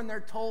attitude when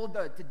they're told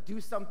to do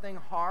something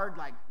hard,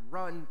 like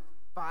run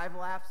 5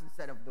 laps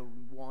instead of the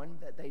 1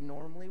 that they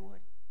normally would.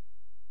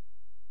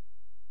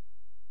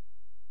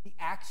 The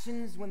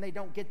actions when they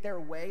don't get their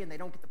way and they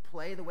don't get to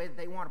play the way that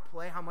they want to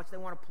play, how much they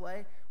want to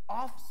play.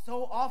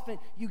 So often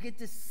you get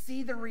to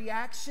see the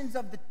reactions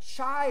of the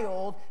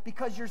child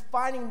because you're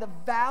finding the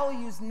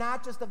values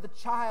not just of the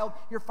child,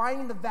 you're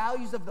finding the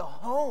values of the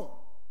home.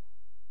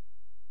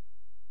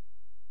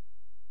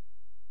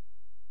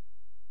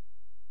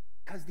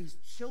 Because these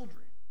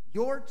children,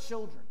 your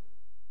children,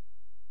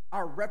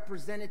 are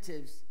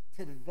representatives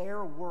to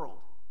their world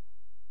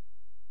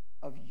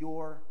of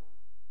your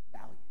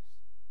values.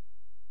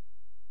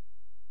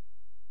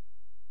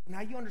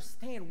 Now you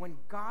understand when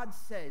God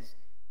says,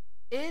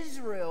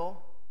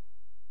 Israel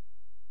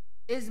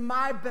is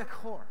my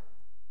bechor.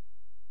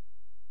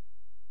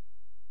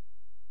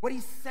 What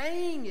he's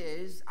saying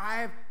is, I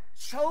have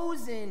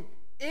chosen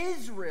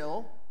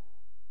Israel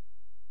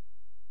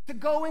to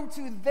go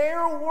into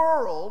their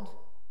world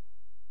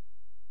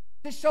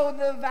to show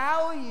the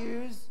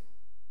values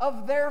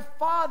of their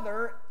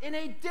father in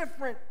a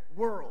different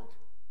world.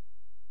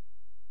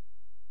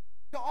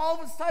 So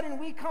all of a sudden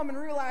we come and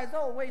realize,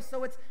 oh wait,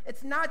 so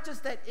it's not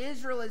just that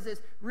Israel is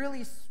this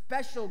really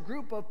special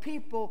group of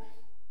people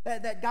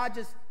that God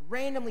just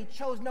randomly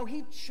chose. No,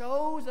 he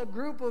chose a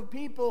group of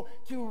people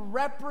to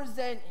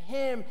represent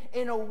him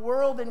in a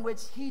world in which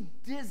he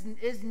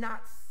is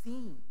not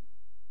seen.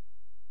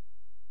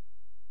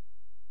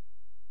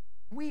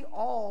 We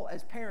all,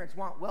 as parents,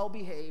 want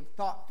well-behaved,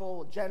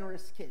 thoughtful,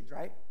 generous kids,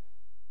 right?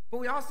 But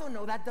we also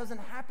know that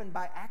doesn't happen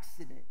by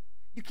accident.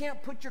 You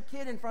can't put your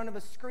kid in front of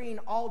a screen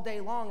all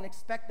day long and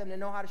expect them to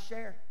know how to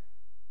share.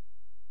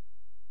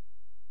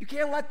 You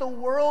can't let the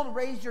world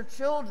raise your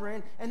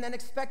children and then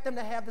expect them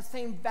to have the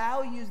same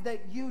values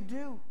that you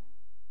do.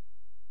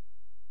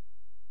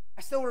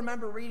 I still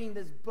remember reading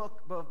this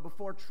book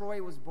before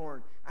Troy was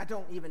born. I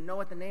don't even know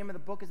what the name of the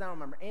book is. I don't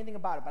remember anything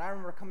about it, but I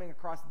remember coming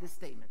across this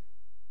statement.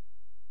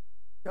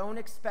 Don't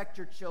expect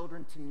your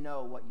children to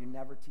know what you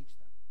never teach them.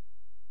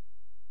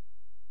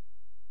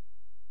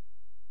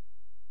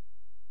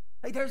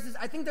 Like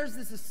I think there's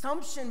this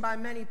assumption by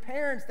many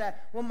parents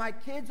that, well, my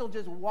kids will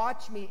just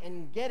watch me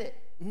and get it.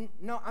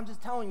 No, I'm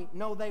just telling you,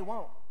 no, they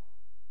won't.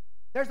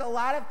 There's a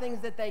lot of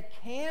things that they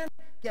can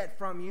get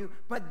from you,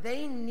 but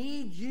they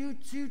need you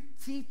to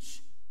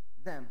teach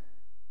them.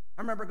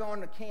 I remember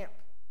going to camp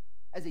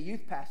as a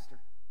youth pastor.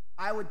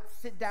 I would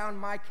sit down in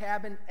my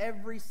cabin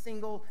every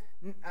single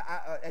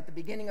at the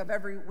beginning of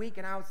every week,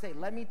 and I would say,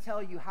 let me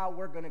tell you how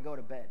we're going to go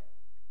to bed.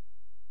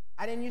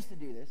 I didn't used to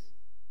do this.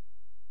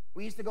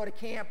 We used to go to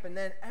camp, and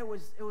then it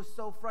was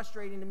so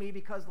frustrating to me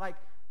because, like,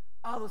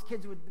 all those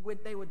kids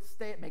would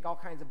stay, make all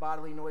kinds of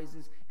bodily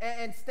noises,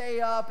 and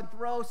stay up and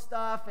throw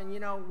stuff, and, you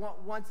know,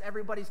 once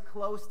everybody's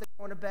close to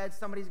going to bed,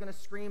 somebody's going to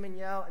scream and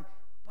yell, and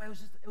boy,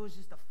 it was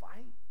just a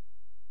fight.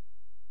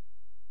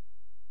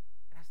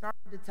 And I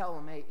started to tell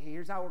them, hey,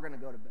 here's how we're going to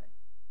go to bed.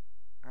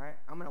 All right,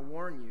 I'm going to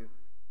warn you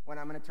when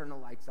I'm going to turn the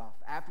lights off.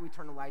 After we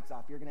turn the lights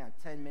off, you're going to have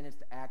 10 minutes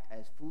to act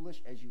as foolish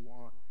as you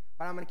want.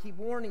 But I'm going to keep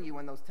warning you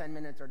when those 10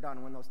 minutes are done.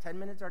 And when those 10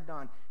 minutes are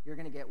done, you're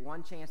going to get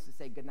one chance to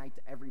say goodnight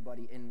to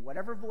everybody in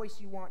whatever voice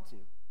you want to.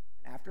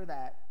 And after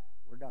that,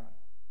 we're done.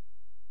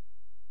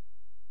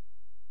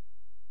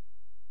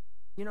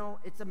 You know,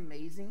 it's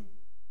amazing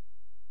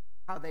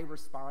how they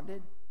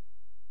responded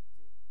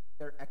to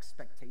their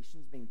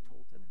expectations being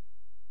told to them.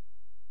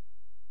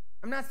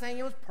 I'm not saying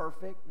it was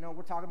perfect. No,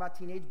 we're talking about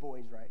teenage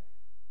boys, right?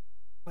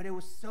 But it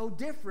was so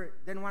different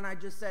than when I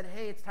just said,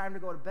 hey, it's time to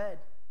go to bed.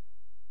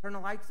 Turn the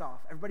lights off.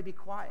 Everybody be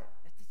quiet.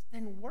 That just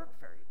didn't work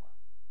very well.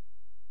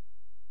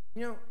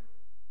 You know,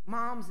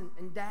 moms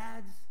and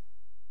dads,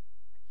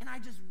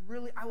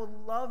 I would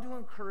love to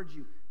encourage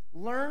you.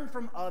 Learn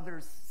from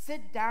others.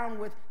 Sit down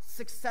with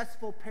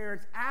successful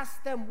parents.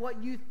 Ask them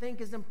what you think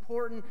is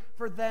important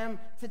for them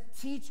to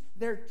teach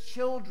their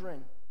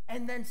children.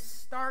 And then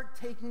start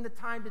taking the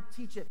time to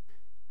teach it.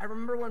 I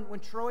remember when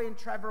Troy and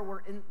Trevor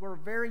were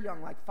very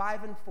young, like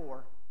 5 and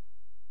 4.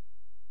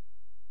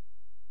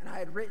 And I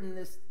had written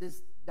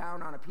this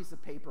down on a piece of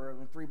paper, a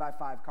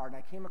 3x5 card, and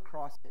I came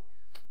across it.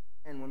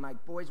 And when my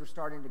boys were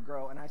starting to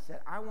grow, and I said,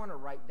 I want to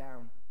write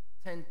down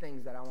 10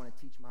 things that I want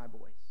to teach my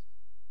boys.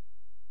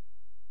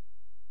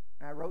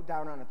 And I wrote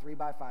down on a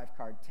 3x5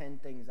 card 10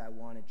 things I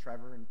wanted Troy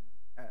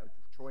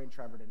and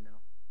Trevor to know.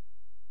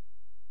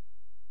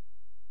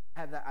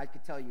 I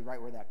could tell you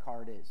right where that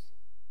card is.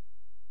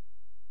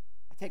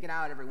 I take it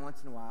out every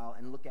once in a while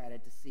and look at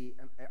it to see,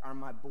 are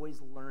my boys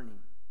learning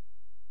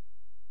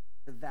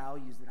the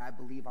values that I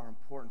believe are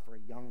important for a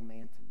young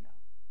man to know?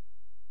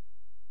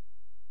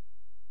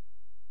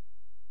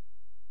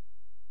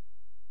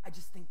 I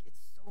just think it's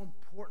so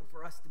important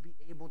for us to be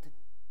able to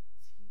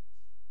teach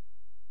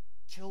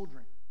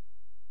children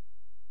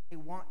what they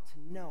want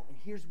to know. And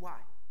here's why.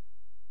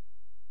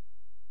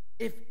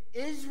 If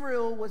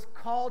Israel was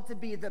called to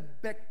be the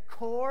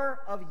bechor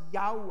of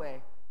Yahweh,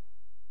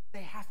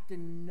 they have to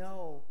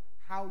know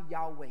how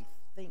Yahweh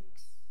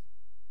thinks.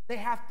 They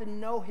have to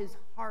know his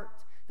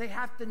heart. They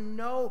have to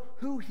know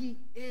who he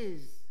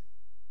is.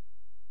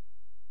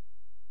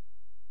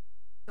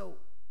 So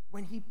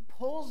when he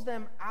pulls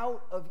them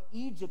out of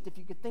Egypt, if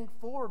you could think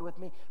forward with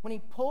me, when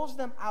he pulls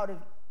them out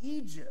of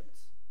Egypt,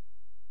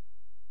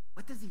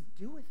 what does he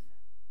do with them?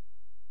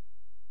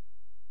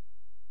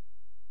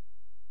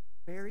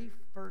 Very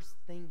first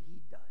thing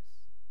he does,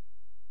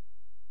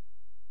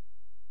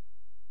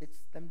 sits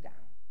them down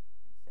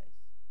and says,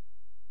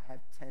 I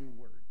have 10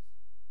 words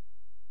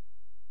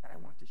that I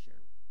want to share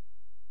with you.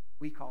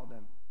 We call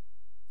them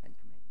the 10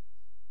 Commandments.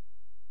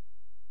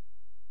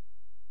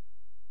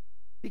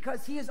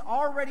 Because he is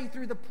already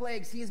through the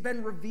plagues, he has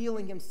been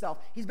revealing himself.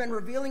 He's been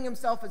revealing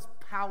himself as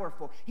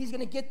powerful. He's going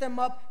to get them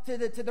up to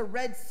the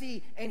Red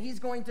Sea, and he's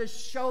going to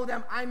show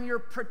them, I'm your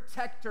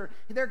protector.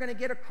 They're going to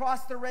get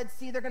across the Red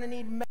Sea. They're going to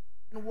need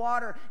and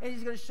water, and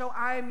he's going to show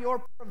I am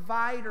your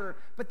provider.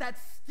 But that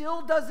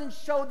still doesn't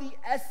show the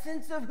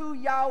essence of who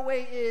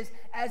Yahweh is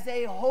as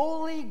a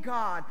holy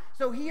God.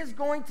 So he is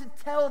going to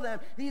tell them,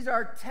 these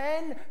are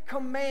 10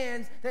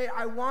 commands that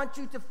I want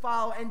you to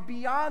follow. And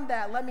beyond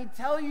that, let me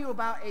tell you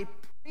about a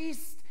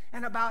priest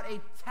and about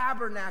a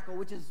tabernacle,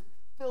 which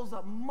fills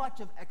up much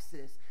of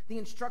Exodus. The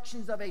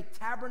instructions of a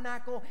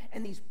tabernacle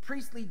and these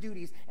priestly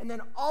duties. And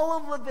then all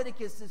of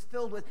Leviticus is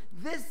filled with,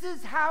 this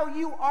is how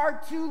you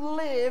are to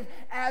live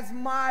as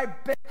my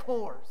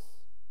bechors.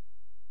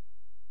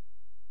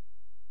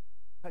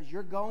 Because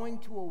you're going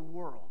to a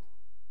world,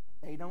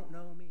 and they don't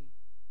know me.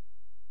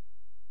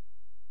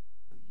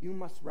 So you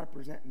must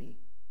represent me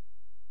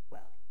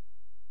well.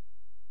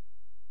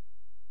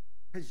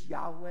 Because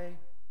Yahweh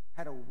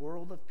had a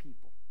world of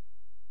people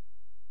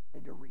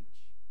to reach.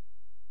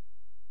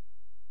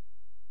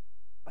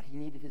 But he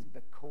needed his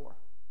bechor.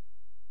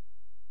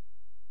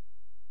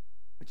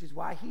 Which is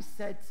why he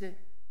said to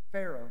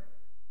Pharaoh,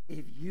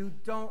 if you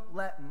don't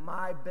let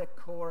my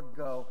bechor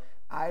go,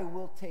 I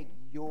will take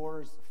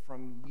yours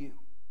from you.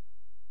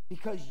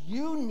 Because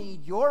you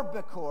need your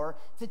bechor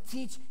to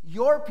teach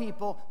your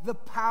people the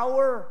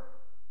power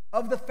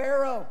of the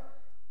Pharaoh.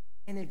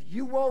 And if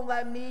you won't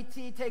let me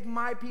take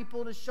my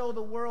people to show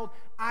the world,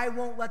 I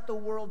won't let the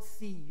world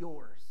see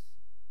yours.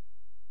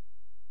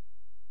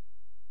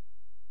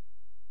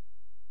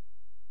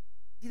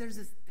 See, there's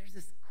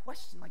this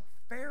question, like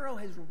Pharaoh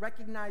has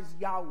recognized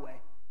Yahweh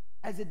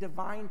as a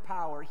divine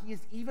power. He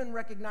has even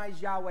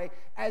recognized Yahweh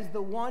as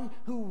the one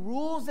who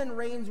rules and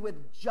reigns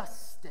with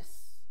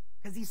justice.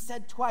 Because he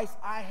said twice,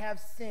 I have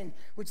sinned.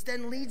 Which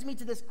then leads me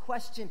to this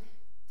question,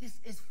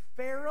 is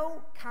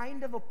Pharaoh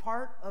kind of a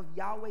part of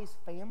Yahweh's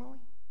family?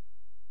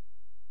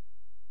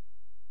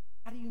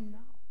 How do you know?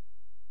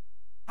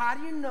 How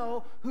do you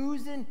know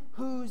who's in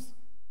whose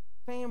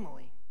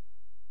family?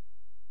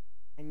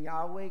 And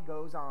Yahweh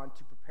goes on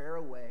to prepare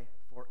a way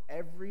for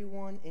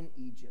everyone in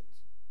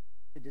Egypt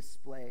to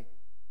display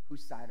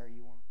whose side are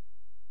you on.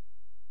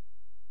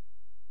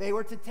 They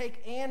were to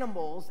take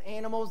animals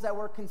that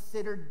were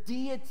considered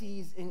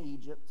deities in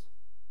Egypt,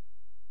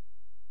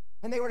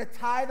 and they were to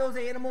tie those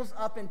animals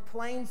up in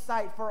plain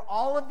sight for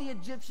all of the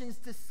Egyptians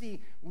to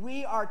see.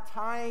 We are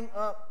tying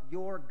up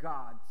your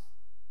gods,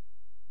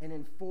 and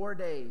in 4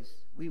 days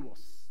we will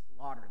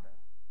slaughter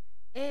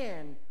them,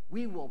 and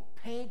we will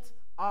paint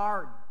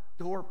our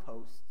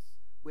doorposts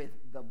with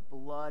the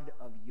blood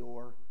of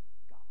your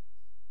gods.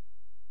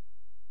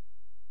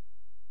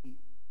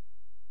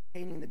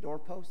 Painting the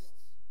doorposts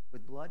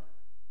with blood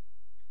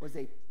was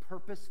a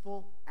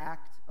purposeful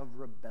act of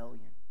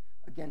rebellion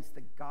against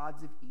the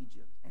gods of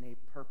Egypt and a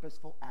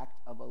purposeful act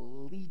of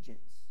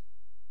allegiance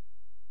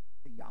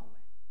to Yahweh.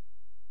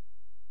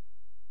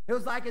 It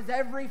was like as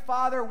every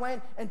father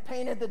went and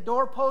painted the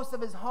doorposts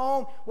of his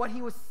home, what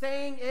he was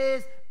saying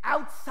is,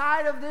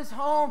 outside of this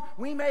home,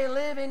 we may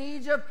live in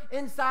Egypt.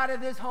 Inside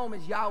of this home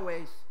is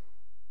Yahweh's.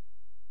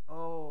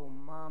 Oh,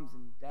 moms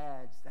and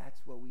dads,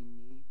 that's what we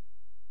need.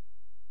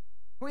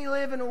 We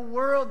live in a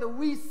world that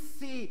we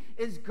see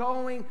is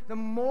going, the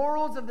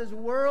morals of this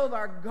world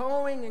are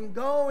going and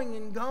going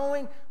and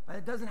going, but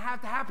it doesn't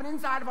have to happen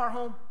inside of our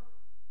home.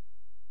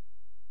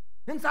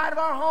 Inside of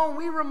our home,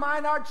 we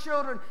remind our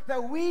children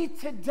that we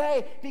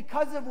today,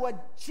 because of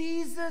what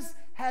Jesus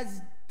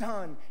has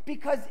done,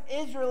 because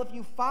Israel, if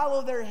you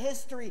follow their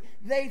history,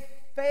 they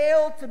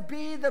fail to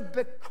be the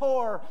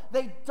bechor.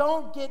 They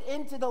don't get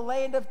into the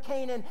land of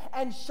Canaan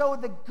and show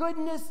the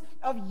goodness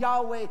of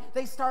Yahweh.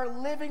 They start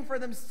living for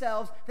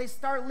themselves. They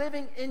start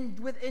living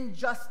with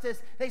injustice.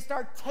 They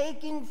start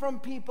taking from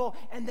people,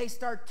 and they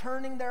start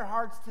turning their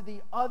hearts to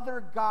the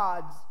other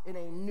gods in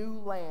a new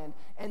land.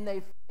 And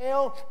they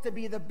fail to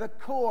be the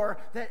bechor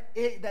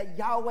that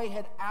Yahweh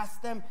had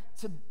asked them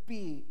to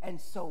be. And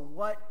so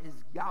what is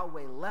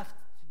Yahweh left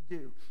to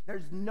do?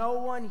 There's no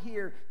one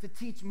here to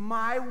teach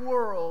my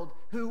world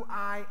who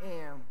I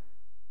am.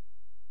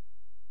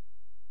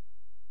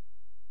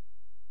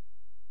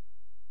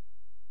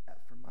 That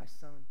for my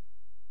son.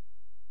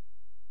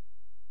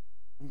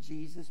 And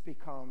Jesus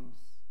becomes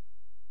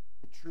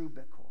the true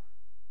bechor,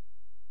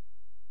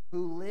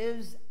 who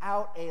lives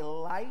out a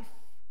life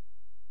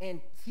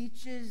and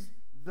teaches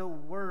the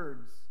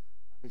words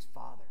of his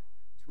Father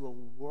to a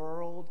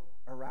world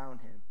around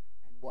him.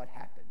 And what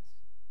happens?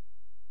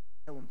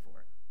 Kill him for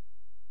it.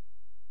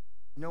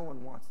 No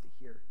one wants to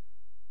hear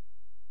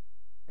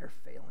they're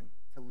failing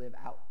to live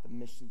out the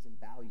missions and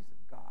values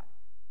of God.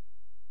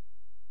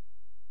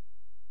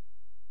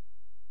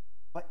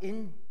 But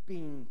in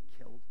being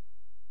killed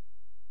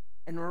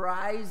and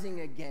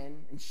rising again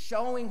and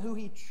showing who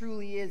he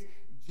truly is,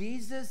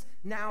 Jesus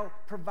now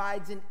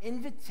provides an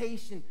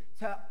invitation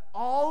to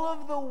all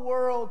of the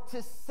world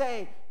to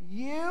say,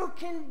 you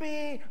can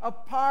be a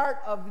part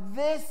of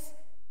this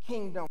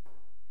kingdom.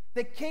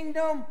 The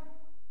kingdom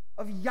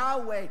of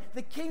Yahweh,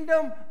 the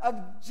kingdom of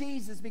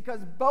Jesus,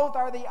 because both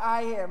are the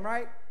I am,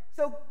 right?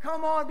 So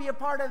come on, be a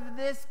part of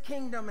this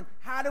kingdom. And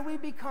how do we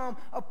become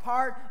a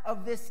part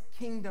of this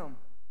kingdom?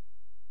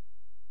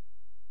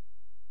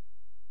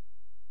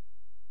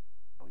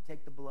 We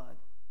take the blood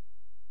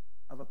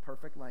of a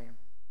perfect lamb.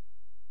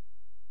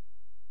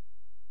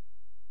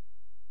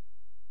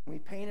 We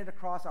paint it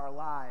across our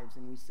lives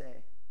and we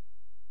say,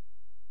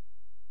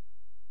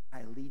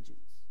 my allegiance.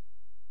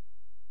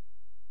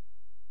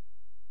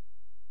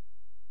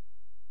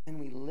 And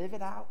we live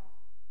it out,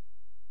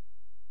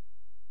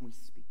 and we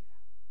speak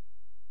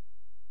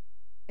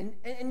it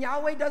out. And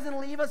Yahweh doesn't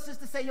leave us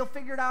just to say, you'll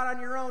figure it out on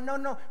your own.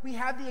 No. We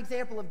have the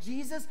example of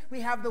Jesus,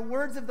 we have the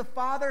words of the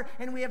Father,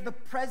 and we have the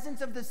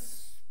presence of the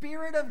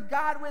Spirit of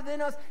God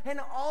within us. And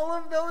all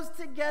of those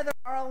together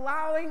are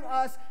allowing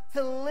us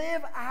to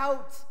live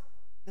out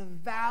the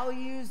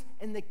values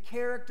and the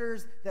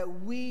characters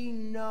that we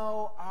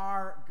know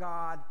our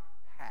God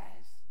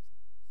has.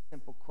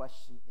 Simple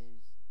question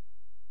is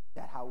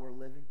that how we're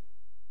living?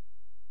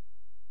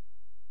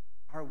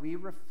 Are we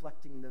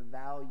reflecting the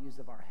values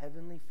of our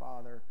Heavenly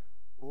Father,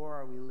 or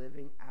are we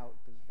living out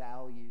the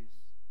values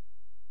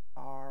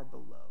far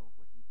below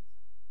what He desires?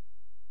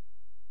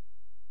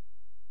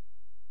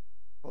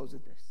 Close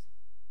with this.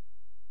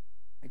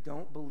 I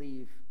don't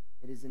believe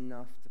it is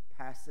enough to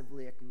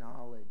passively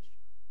acknowledge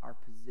our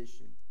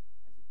position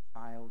as a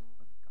child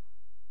of God.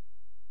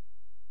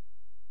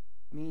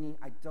 Meaning,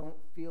 I don't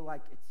feel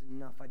like it's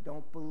enough. I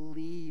don't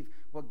believe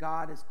what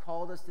God has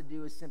called us to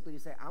do is simply to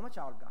say, I'm a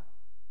child of God.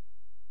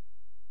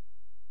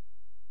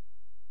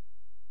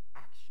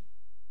 Action.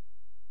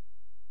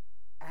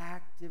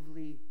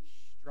 Actively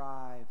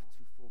strive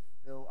to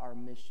fulfill our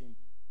mission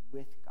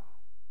with God.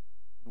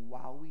 And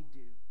while we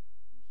do,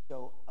 we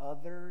show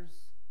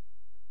others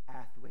the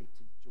pathway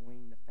to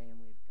join the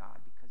family of God.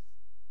 Because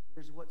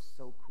here's what's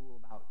so cool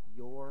about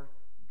your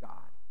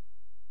God.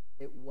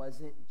 It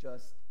wasn't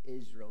just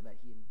Israel that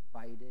he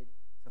invited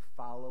to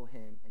follow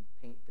him and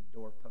paint the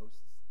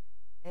doorposts.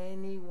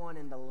 Anyone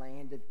in the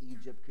land of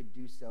Egypt could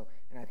do so.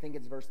 And I think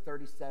it's verse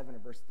 37 or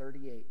verse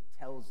 38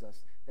 tells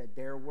us that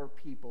there were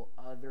people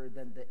other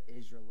than the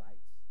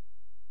Israelites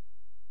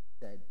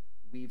said,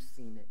 we've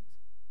seen it.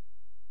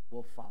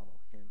 We'll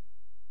follow him.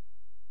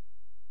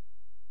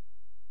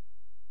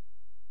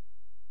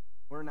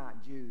 We're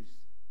not Jews.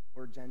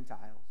 We're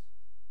Gentiles.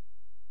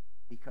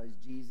 Because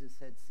Jesus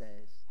has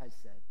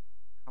said,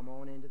 come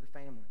on into the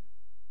family.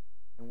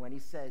 And when he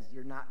says,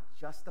 you're not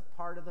just a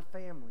part of the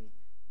family,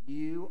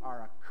 you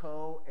are a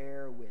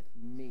co-heir with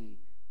me.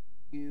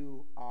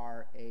 You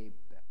are a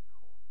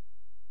bechor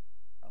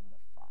of the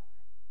Father.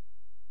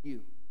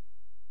 You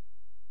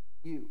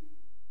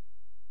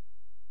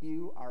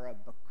are a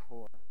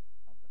bechor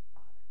of the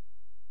Father.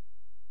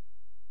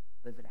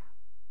 Live it out.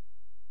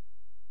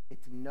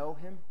 Get to know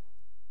him,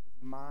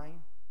 his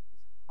mind, his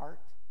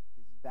heart,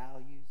 his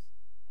values,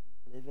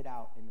 and live it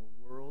out in a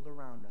world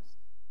around us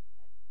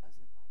that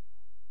doesn't like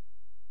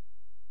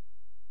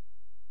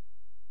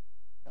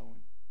that.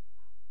 Showing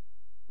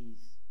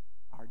he's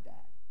our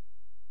dad.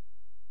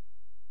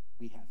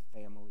 We have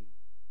family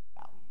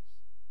values.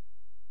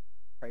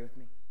 Pray with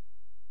me.